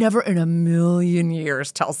 I would never in a million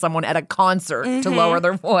years tell someone at a concert to lower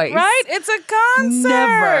their voice. Right? It's a concert.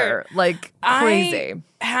 Never. Like, crazy.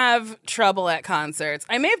 I have trouble at concerts.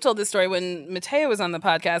 I may have told this story when Mateo was on the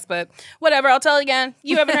podcast, but whatever. I'll tell again.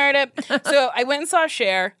 You haven't heard it. So I went and saw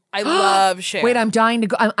Cher. I love Cher. Wait, I'm dying to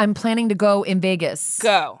go. I'm planning to go in Vegas.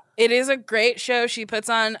 Go. It is a great show. She puts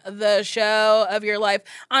on the show of your life.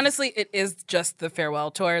 Honestly, it is just the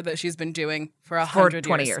farewell tour that she's been doing for 100 years.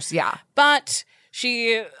 20 years, yeah. But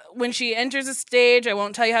when she enters a stage, I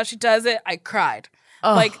won't tell you how she does it, I cried.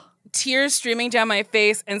 Like, tears streaming down my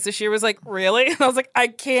face. And Sashir was like, "Really?" And I was like, "I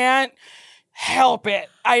can't help it.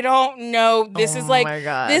 I don't know. This is like, my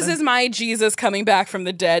God. This is my Jesus coming back from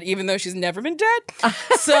the dead, even though she's never been dead."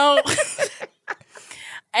 So...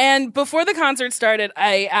 And before the concert started,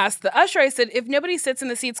 I asked the usher, I said, "If nobody sits in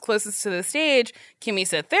the seats closest to the stage, can we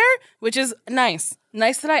sit there?" Which is nice.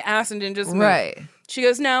 Nice that I asked and didn't just move. Right. She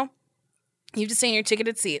goes, "No, you have to stay in your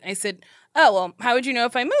ticketed seat." I said, "Oh, well, how would you know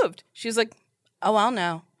if I moved?" She was like, "Oh, I'll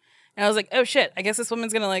know." And I was like, "Oh, shit. I guess this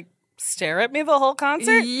woman's going to, like, stare at me the whole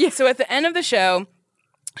concert?" Yeah. So at the end of the show,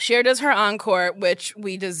 Cher does her encore, which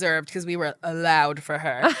we deserved because we were allowed for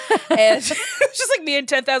her. And it's just like me and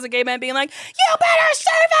 10,000 gay men being like, "You better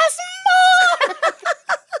serve us more!"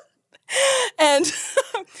 And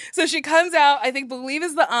so she comes out, I believe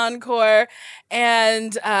is the encore,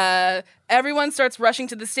 and everyone starts rushing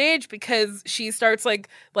to the stage because she starts like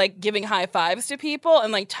giving high fives to people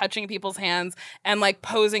and like touching people's hands and like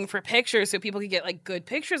posing for pictures so people could get like good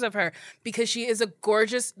pictures of her because she is a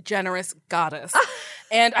gorgeous, generous goddess.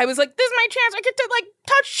 And I was like, "This is my chance. I get to like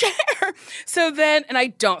touch Cher." So then, and I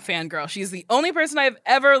don't fangirl. She's the only person I've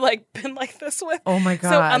ever like been like this with. Oh my God.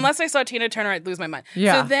 So unless I saw Tina Turner, I'd lose my mind.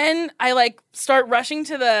 Yeah. So then I like start rushing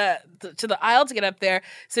to the aisle to get up there.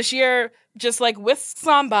 So Cher just like whisks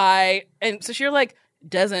on by, and so Cher like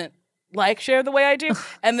doesn't like Cher the way I do.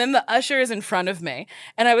 And then the usher is in front of me,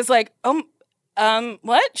 and I was like,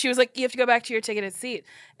 what? She was like, "You have to go back to your ticketed seat."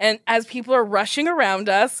 And as people are rushing around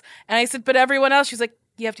us, and I said, "But everyone else," she's like,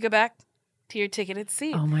 "You have to go back to your ticketed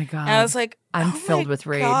seat." Oh my God. And I was like, I'm filled with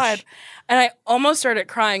rage. God. And I almost started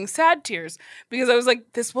crying sad tears because I was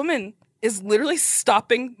like, this woman is literally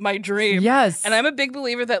stopping my dream. Yes. And I'm a big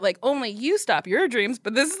believer that like only you stop your dreams,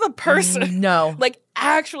 but this is the person No. like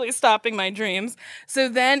actually stopping my dreams. So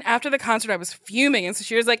then after the concert, I was fuming. And so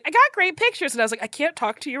she was like, "I got great pictures." And I was like, "I can't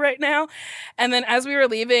talk to you right now." And then as we were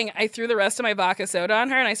leaving, I threw the rest of my vodka soda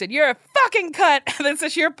on her and I said, "You're a fucking cunt." And then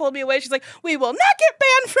Sashir pulled me away. She's like, "We will not get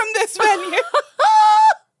banned from this venue."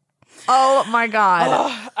 Oh my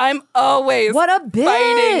God. I'm always What a bitch.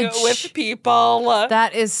 fighting with people.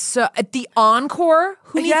 That is so. At the encore?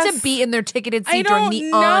 Who needs Yes. to be in their ticketed I seat during don't the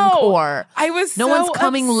know. encore? I was No so one's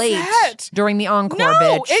coming late upset. during the encore, No,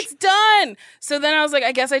 bitch. it's done. So then I was like,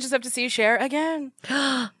 I guess I just have to see Cher again.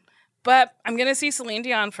 But I'm going to see Celine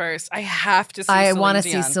Dion first. I have to see I Celine want to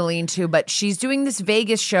Dion. see Celine too, but she's doing this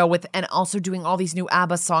Vegas show with, and also doing all these new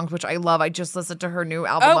ABBA songs, which I love. I just listened to her new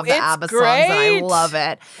album of the it's ABBA songs, and I great. love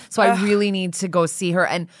it. So I really need to go see her,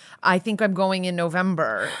 and I think I'm going in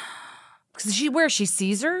November. Where is she?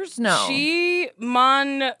 Caesars? No.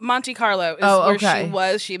 Monte Carlo is where she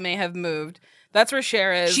was. She may have moved. That's where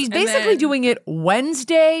Cher is. She's And basically then- doing it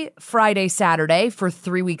Wednesday, Friday, Saturday for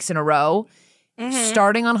 3 weeks in a row,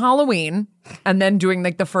 starting on Halloween, and then doing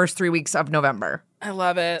like the first 3 weeks of November. I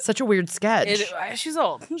love it. Such a weird sketch. She's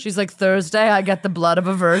old. She's like, Thursday, I get the blood of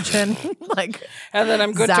a virgin. Like, and then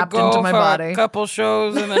I'm good to zapped go into my for body. a couple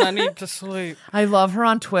shows, and then I need to sleep. I love her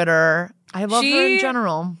on Twitter. I love her in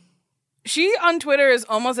general. She on Twitter is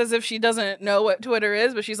almost as if she doesn't know what Twitter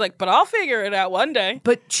is, but she's like, but I'll figure it out one day.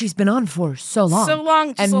 But she's been on for so long. So long.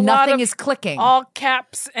 Just and a lot nothing of is clicking. All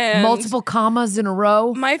caps and multiple commas in a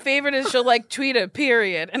row. My favorite is she'll like tweet a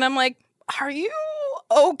period. And I'm like, are you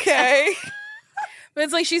okay? But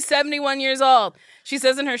it's like she's 71 years old. She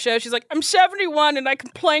says in her show, she's like, I'm 71 and I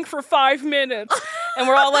can plank for 5 minutes. And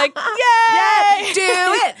we're all like, yay! Do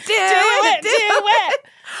it! Do it! it!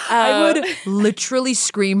 I would literally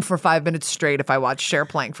scream for 5 minutes straight if I watched Cher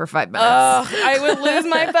plank for 5 minutes. I would lose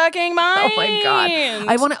my fucking mind. Oh my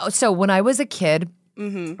God. So when I was a kid,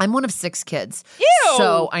 I'm one of 6 kids. Ew!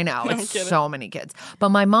 So I know, it's so many kids. But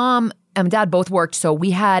my mom and dad both worked, so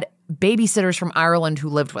we had babysitters from Ireland who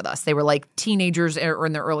lived with us. They were like teenagers or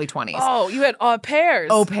in their early 20s. Oh, you had au pairs.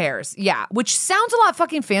 Au pairs, yeah. Which sounds a lot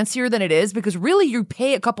fucking fancier than it is because really you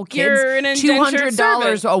pay a couple kids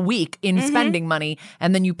 $200 a week in spending money,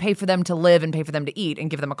 and then you pay for them to live and pay for them to eat and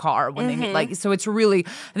give them a car when they need. Like, so it's really,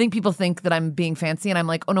 I think people think that I'm being fancy, and I'm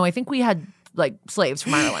like, oh no, I think we had like slaves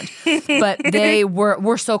from Ireland, but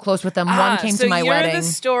we're so close with them. One came to my wedding. The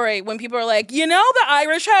story when people are like, you know, the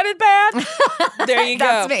Irish had it bad. There you go.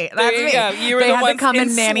 That's me. There you go. You were they the had ones to come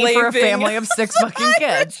and nanny for a family of 6 fucking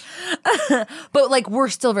kids. But like we're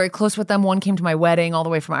still very close with them. One came to my wedding all the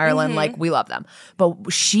way from Ireland. Like we love them.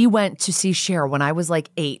 But she went to see Cher when I was like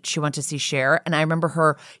 8. She went to see Cher, and I remember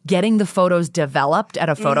her getting the photos developed at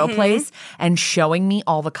a photo place and showing me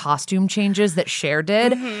all the costume changes that Cher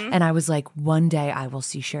did, and I was like, one day I will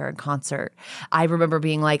see Cher in concert. I remember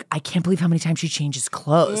being like, I can't believe how many times she changes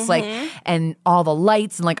clothes. Like, and all the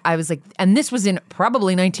lights. And like, I was like, and this was in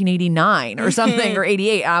probably 1989 or something or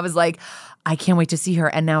 88. I was like, I can't wait to see her.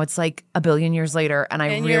 And now it's like a billion years later. And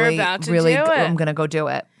I'm going to go do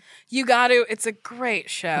it. You got to. It's a great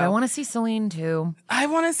show. But I want to see Celine too. I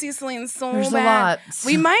want to see Celine so There's bad. a lot.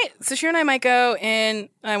 We might. Sashir and I might go in.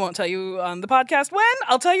 I won't tell you on the podcast when.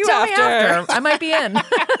 I'll tell you Tell after. me after. I might be in.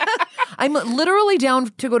 I'm literally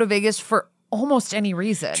down to go to Vegas for almost any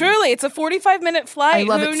reason. Truly, it's a 45-minute flight. I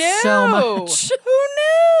love Who it knew? so much. Who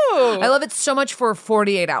knew? I love it so much for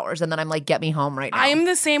 48 hours, and then I'm like, get me home right now. I'm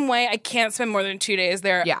the same way. I can't spend more than 2 days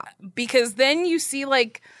there. Yeah. Because then you see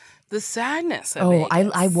like the sadness of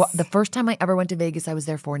Vegas. The first time I ever went to Vegas, I was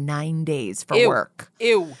there for 9 days for work.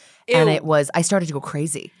 Ew. And I started to go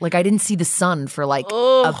crazy. Like I didn't see the sun for like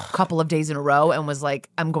a couple of days in a row and was like,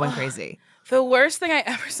 I'm going crazy. The worst thing I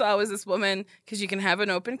ever saw was this woman, because you can have an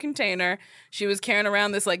open container. She was carrying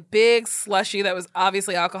around this like big slushie that was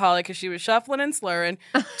obviously alcoholic because she was shuffling and slurring.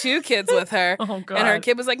 2 kids with her. Oh, God. And her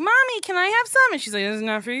kid was like, Mommy, can I have some? And she's like, this is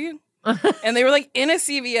not for you. And they were like in a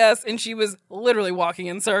CVS, and she was literally walking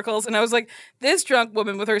in circles. And I was like, this drunk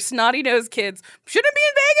woman with her snotty nosed kids shouldn't be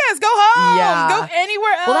in Vegas. Go home. Yeah. Go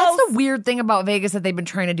anywhere else. Well, that's the weird thing about Vegas that they've been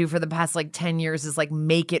trying to do for the past like 10 years is like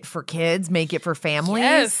make it for kids, make it for families.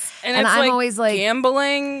 Yes. And it's I'm always like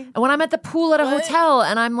gambling. And when I'm at the pool at a hotel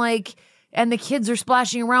and I'm like, and the kids are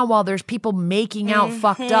splashing around while there's people making out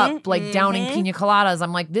fucked up, like downing pina coladas.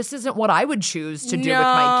 I'm like, this isn't what I would choose to do with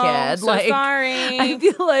my kid. So like, sorry. I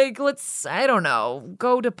feel like I don't know,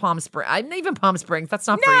 go to Palm Springs. I'm even Palm Springs. That's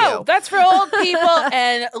not for you. No, that's for old people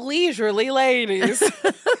and leisurely ladies.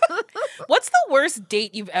 What's the worst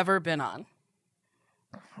date you've ever been on?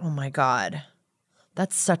 Oh my God,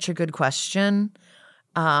 that's such a good question.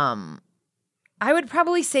 I would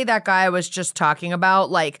probably say that guy I was just talking about.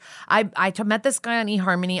 Like, I met this guy on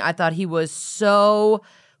eHarmony. I thought he was so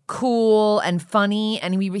cool and funny,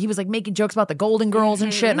 and he was like making jokes about the Golden Girls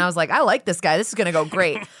and shit. And I was like, I like this guy. This is gonna go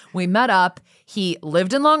great. We met up. He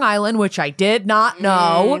lived in Long Island, which I did not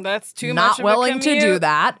know. That's too much. Not willing to do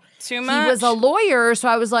that. Too much. He was a lawyer, so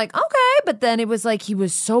I was like, okay. But then it was like he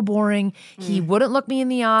was so boring. He wouldn't look me in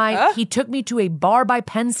the eye. He took me to a bar by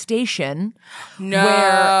Penn Station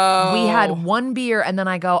where we had one beer, and then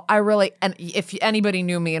I go, and if anybody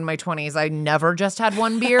knew me in my 20s, I never just had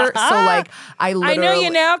one beer. So like I know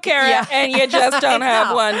you now, Kara, and you just don't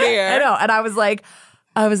have one beer. I know. And I was like,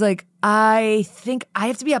 I think I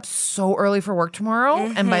have to be up so early for work tomorrow.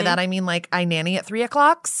 And by that, I mean, like, I nanny at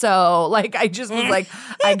 3:00. So, like, I just was like,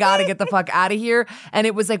 I got to get the fuck out of here. And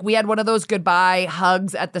it was like, we had one of those goodbye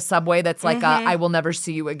hugs at the subway that's like I will never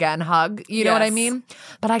see you again hug. You know what I mean?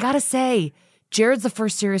 But I got to say, Jared's the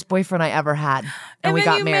first serious boyfriend I ever had. And we then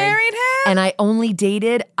got you married. married him? And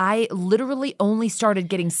I literally only started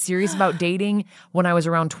getting serious about dating when I was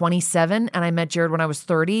around 27. And I met Jared when I was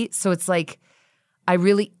 30. So it's like, I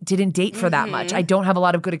really didn't date for that much. I don't have a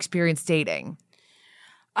lot of good experience dating.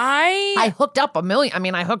 I hooked up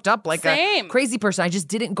I hooked up like Same. a crazy person. I just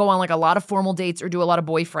didn't go on like a lot of formal dates or do a lot of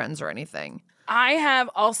boyfriends or anything. I have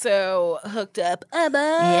also hooked up a bunch.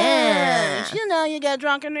 Yeah. You know, you get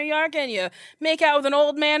drunk in New York and you make out with an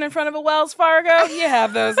old man in front of a Wells Fargo. You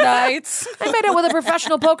have those nights. I made out with a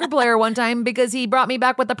professional poker player one time because he brought me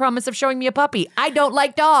back with the promise of showing me a puppy. I don't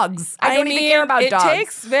like dogs. I don't even care about dogs. It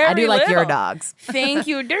takes very I do like little. your dogs. Thank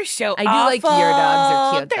you. They're so I do like your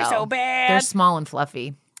dogs. They're cute, They're though. so bad. They're small and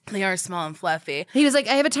fluffy. They are small and fluffy. He was like,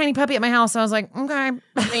 I have a tiny puppy at my house. I was like, okay.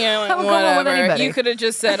 Yeah, I would go on with whatever. anybody. You could have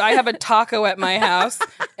just said, I have a taco at my house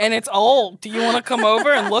and it's old. Do you want to come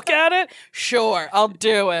over and look at it? Sure, I'll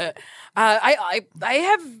do it. I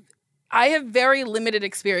have very limited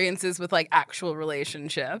experiences with like actual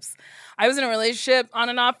relationships. I was in a relationship on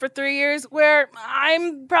and off for 3 years where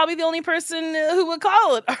I'm probably the only person who would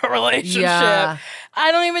call it a relationship. Yeah.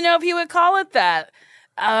 I don't even know if he would call it that.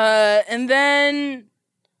 And then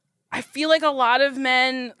I feel like a lot of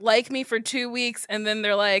men like me for 2 weeks and then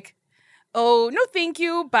they're like, oh, no, thank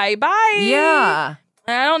you. Bye-bye. Yeah.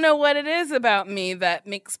 And I don't know what it is about me that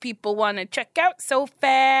makes people want to check out so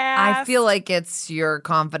fast. I feel like it's your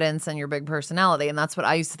confidence and your big personality. And that's what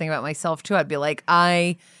I used to think about myself, too. I'd be like,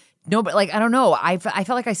 I don't know. I felt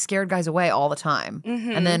like I scared guys away all the time.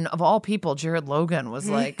 Mm-hmm. And then of all people, Jared Logan was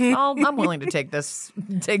like, I'm willing to take this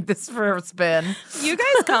for a spin. You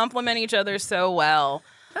guys compliment each other so well.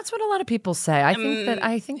 That's what a lot of people say. I think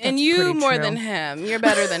that's and you pretty more true. than him. You're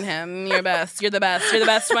better than him. You're best. You're the best. You're the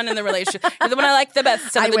best one in the relationship. You're the one I like the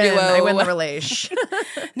best out of the duo. I win the relation.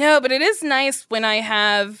 No, but it is nice when I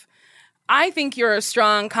think you're a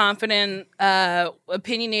strong, confident,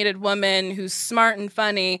 opinionated woman who's smart and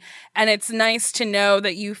funny. And it's nice to know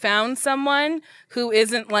that you found someone who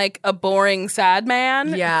isn't like a boring, sad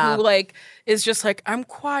man. Yeah. Who like is just like, I'm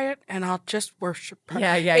quiet and I'll just worship her.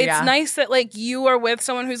 Yeah. It's nice that like you are with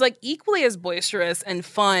someone who's like equally as boisterous and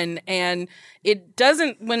fun. And it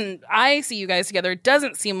doesn't, when I see you guys together, it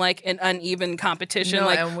doesn't seem like an uneven competition. No,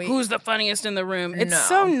 like and who's the funniest in the room. It's No.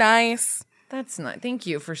 so nice. That's not. Thank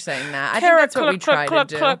you for saying that. I Kara, think that's what we try to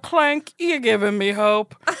do. Cluck, clank. You're giving me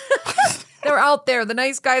hope. They're out there. The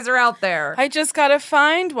nice guys are out there. I just gotta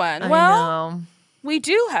find one. I Well, know. we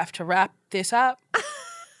do have to wrap this up.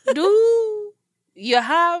 Do you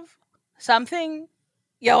have something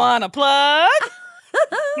you wanna plug?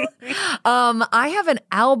 I have an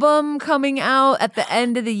album coming out at the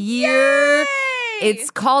end of the year. Yay!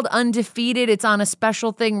 It's called Undefeated. It's on a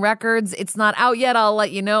Special Thing Records. It's not out yet. I'll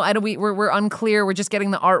let you know. We're unclear. We're just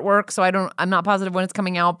getting the artwork, so I'm not positive when it's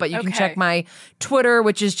coming out. But you can check my Twitter,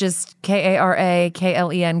 which is just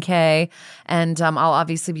KARAKLENK, and I'll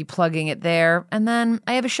obviously be plugging it there. And then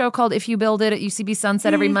I have a show called If You Build It at UCB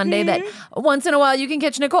Sunset every Monday. That once in a while you can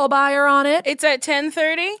catch Nicole Byer on it. It's at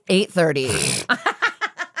 10:30. 8:30.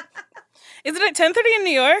 Is it at 10:30 in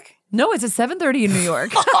New York? No, it's at 7:30 in New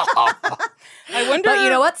York. I wonder. But you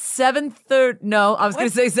know what? 7:30. No, I was going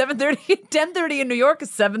to say 7:30. 10:30 in New York is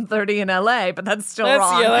 7:30 in LA, but that's still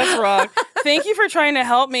wrong. Yeah, that's wrong. Thank you for trying to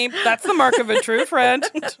help me. That's the mark of a true friend.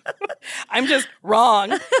 I'm just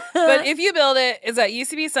wrong. But If You Build It is at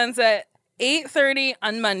UCB Sunset, 8:30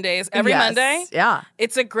 on Mondays, every Monday. Yeah.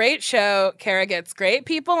 It's a great show. Kara gets great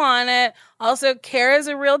people on it. Also, Kara's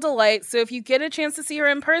a real delight. So if you get a chance to see her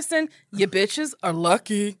in person, you bitches are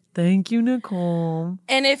lucky. Thank you, Nicole.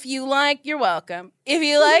 And if you like, you're welcome. If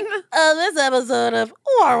you like this episode of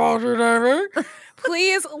Why Won't You Dare Me,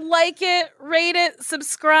 please like it, rate it,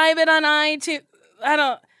 subscribe it on iTunes.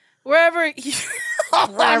 Wherever you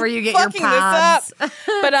get your pods. This up.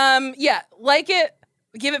 But yeah, like it,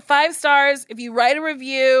 give it 5 stars. If you write a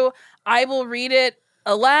review, I will read it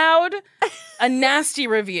aloud. A nasty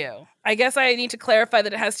review. I guess I need to clarify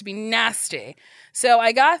that it has to be nasty. So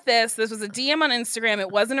I got this. This was a DM on Instagram. It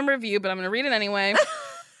wasn't a review, but I'm going to read it anyway.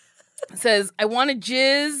 It says, I want to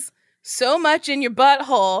jizz so much in your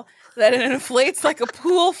butthole that it inflates like a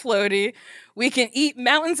pool floaty. We can eat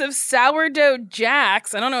mountains of sourdough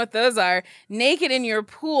jacks, I don't know what those are, naked in your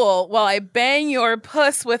pool while I bang your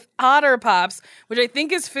puss with Otter Pops, which I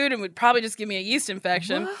think is food and would probably just give me a yeast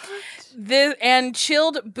infection. And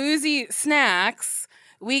chilled boozy snacks.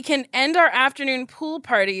 We can end our afternoon pool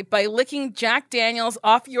party by licking Jack Daniels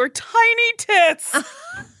off your tiny tits.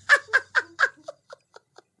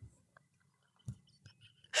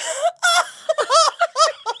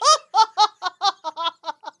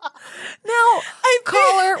 Now,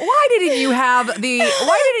 caller, why didn't you have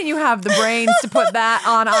the brains to put that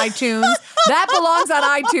on iTunes? That belongs on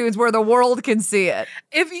iTunes where the world can see it.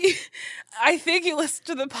 I think you listen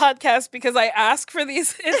to the podcast because I ask for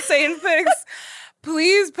these insane things.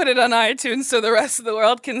 please put it on iTunes so the rest of the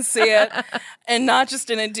world can see it, and not just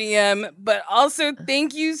in a DM. But also,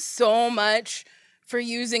 thank you so much for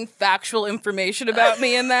using factual information about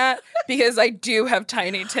me in that, because I do have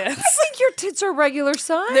tiny tits. I think your tits are regular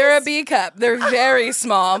size. They're a B cup. They're very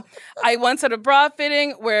small. I once had a bra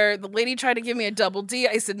fitting where the lady tried to give me a double D.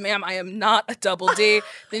 I said, ma'am, I am not a double D.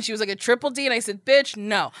 Then she was like a triple D. And I said, bitch,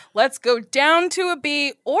 no. Let's go down to a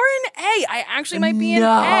B or an A. I actually might be an A.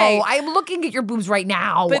 No, I'm looking at your boobs right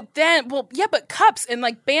now. But then, well, yeah, but cups and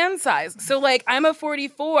like band size. So like I'm a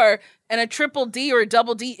 44 and a triple D or a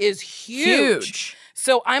double D is huge.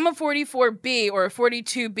 So I'm a 44B or a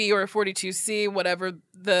 42B or a 42C, whatever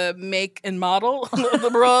the make and model of the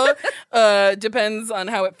bra, depends on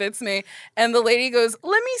how it fits me. And the lady goes,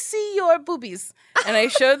 let me see your boobies. And I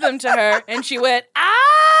showed them to her and she went,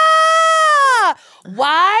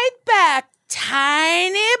 wide back,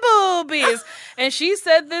 tiny boobies. And she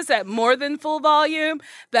said this at more than full volume,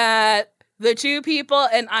 that the two people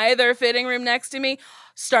in either fitting room next to me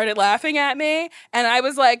started laughing at me. And I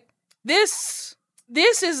was like, this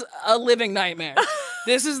is a living nightmare.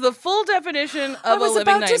 This is the full definition of a living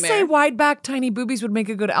nightmare. I was about to say wide back, tiny boobies would make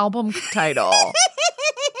a good album title.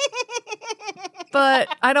 But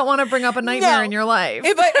I don't want to bring up a nightmare in your life.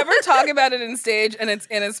 If I ever talk about it in stage and it's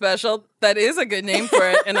in a special, that is a good name for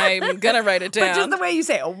it, and I'm going to write it down. But just the way you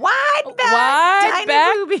say it, wide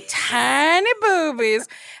back, boobies. Tiny boobies.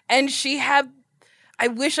 And she had, I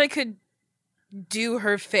wish I could do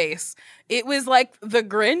her face. It was like the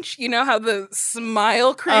Grinch, you know how the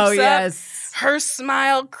smile creeps up? Yes. Her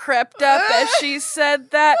smile crept up as she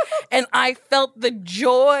said that, and I felt the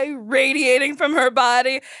joy radiating from her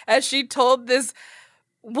body as she told this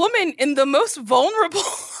woman in the most vulnerable,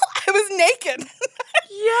 I was naked.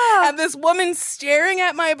 Yeah. And this woman staring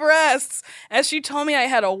at my breasts as she told me I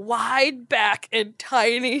had a wide back and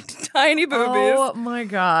tiny, tiny boobies. Oh my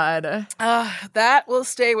God. That will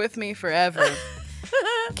stay with me forever.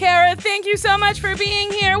 Kara, thank you so much for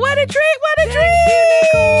being here. What a treat, what a treat!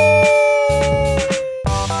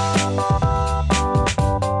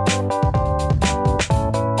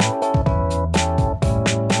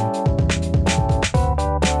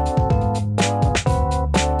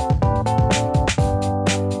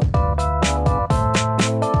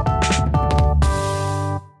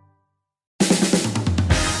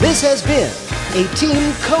 This has been a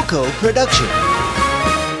Team Coco production.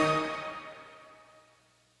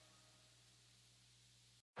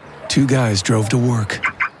 Two guys drove to work.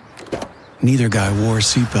 Neither guy wore a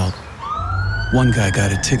seatbelt. One guy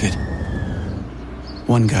got a ticket.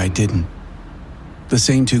 One guy didn't. The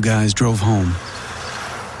same two guys drove home.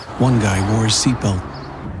 One guy wore his seatbelt.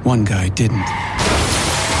 One guy didn't.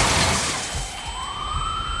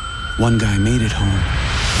 One guy made it home.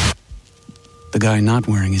 The guy not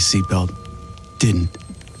wearing his seatbelt didn't.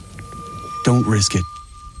 Don't risk it.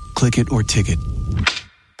 Click it or ticket.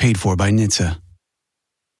 Paid for by NHTSA.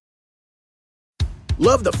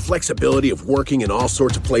 Love the flexibility of working in all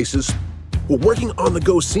sorts of places? Well, working on the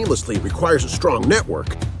go seamlessly requires a strong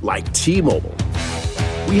network like T-Mobile.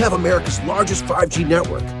 We have America's largest 5G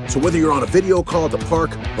network, so whether you're on a video call at the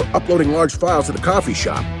park or uploading large files at a coffee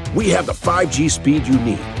shop, we have the 5G speed you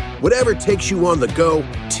need. Whatever takes you on the go,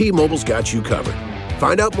 T-Mobile's got you covered.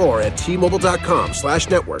 Find out more at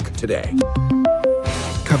T-Mobile.com/network today.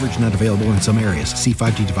 Coverage not available in some areas. See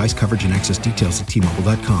 5G device coverage and access details at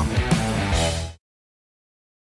T-Mobile.com.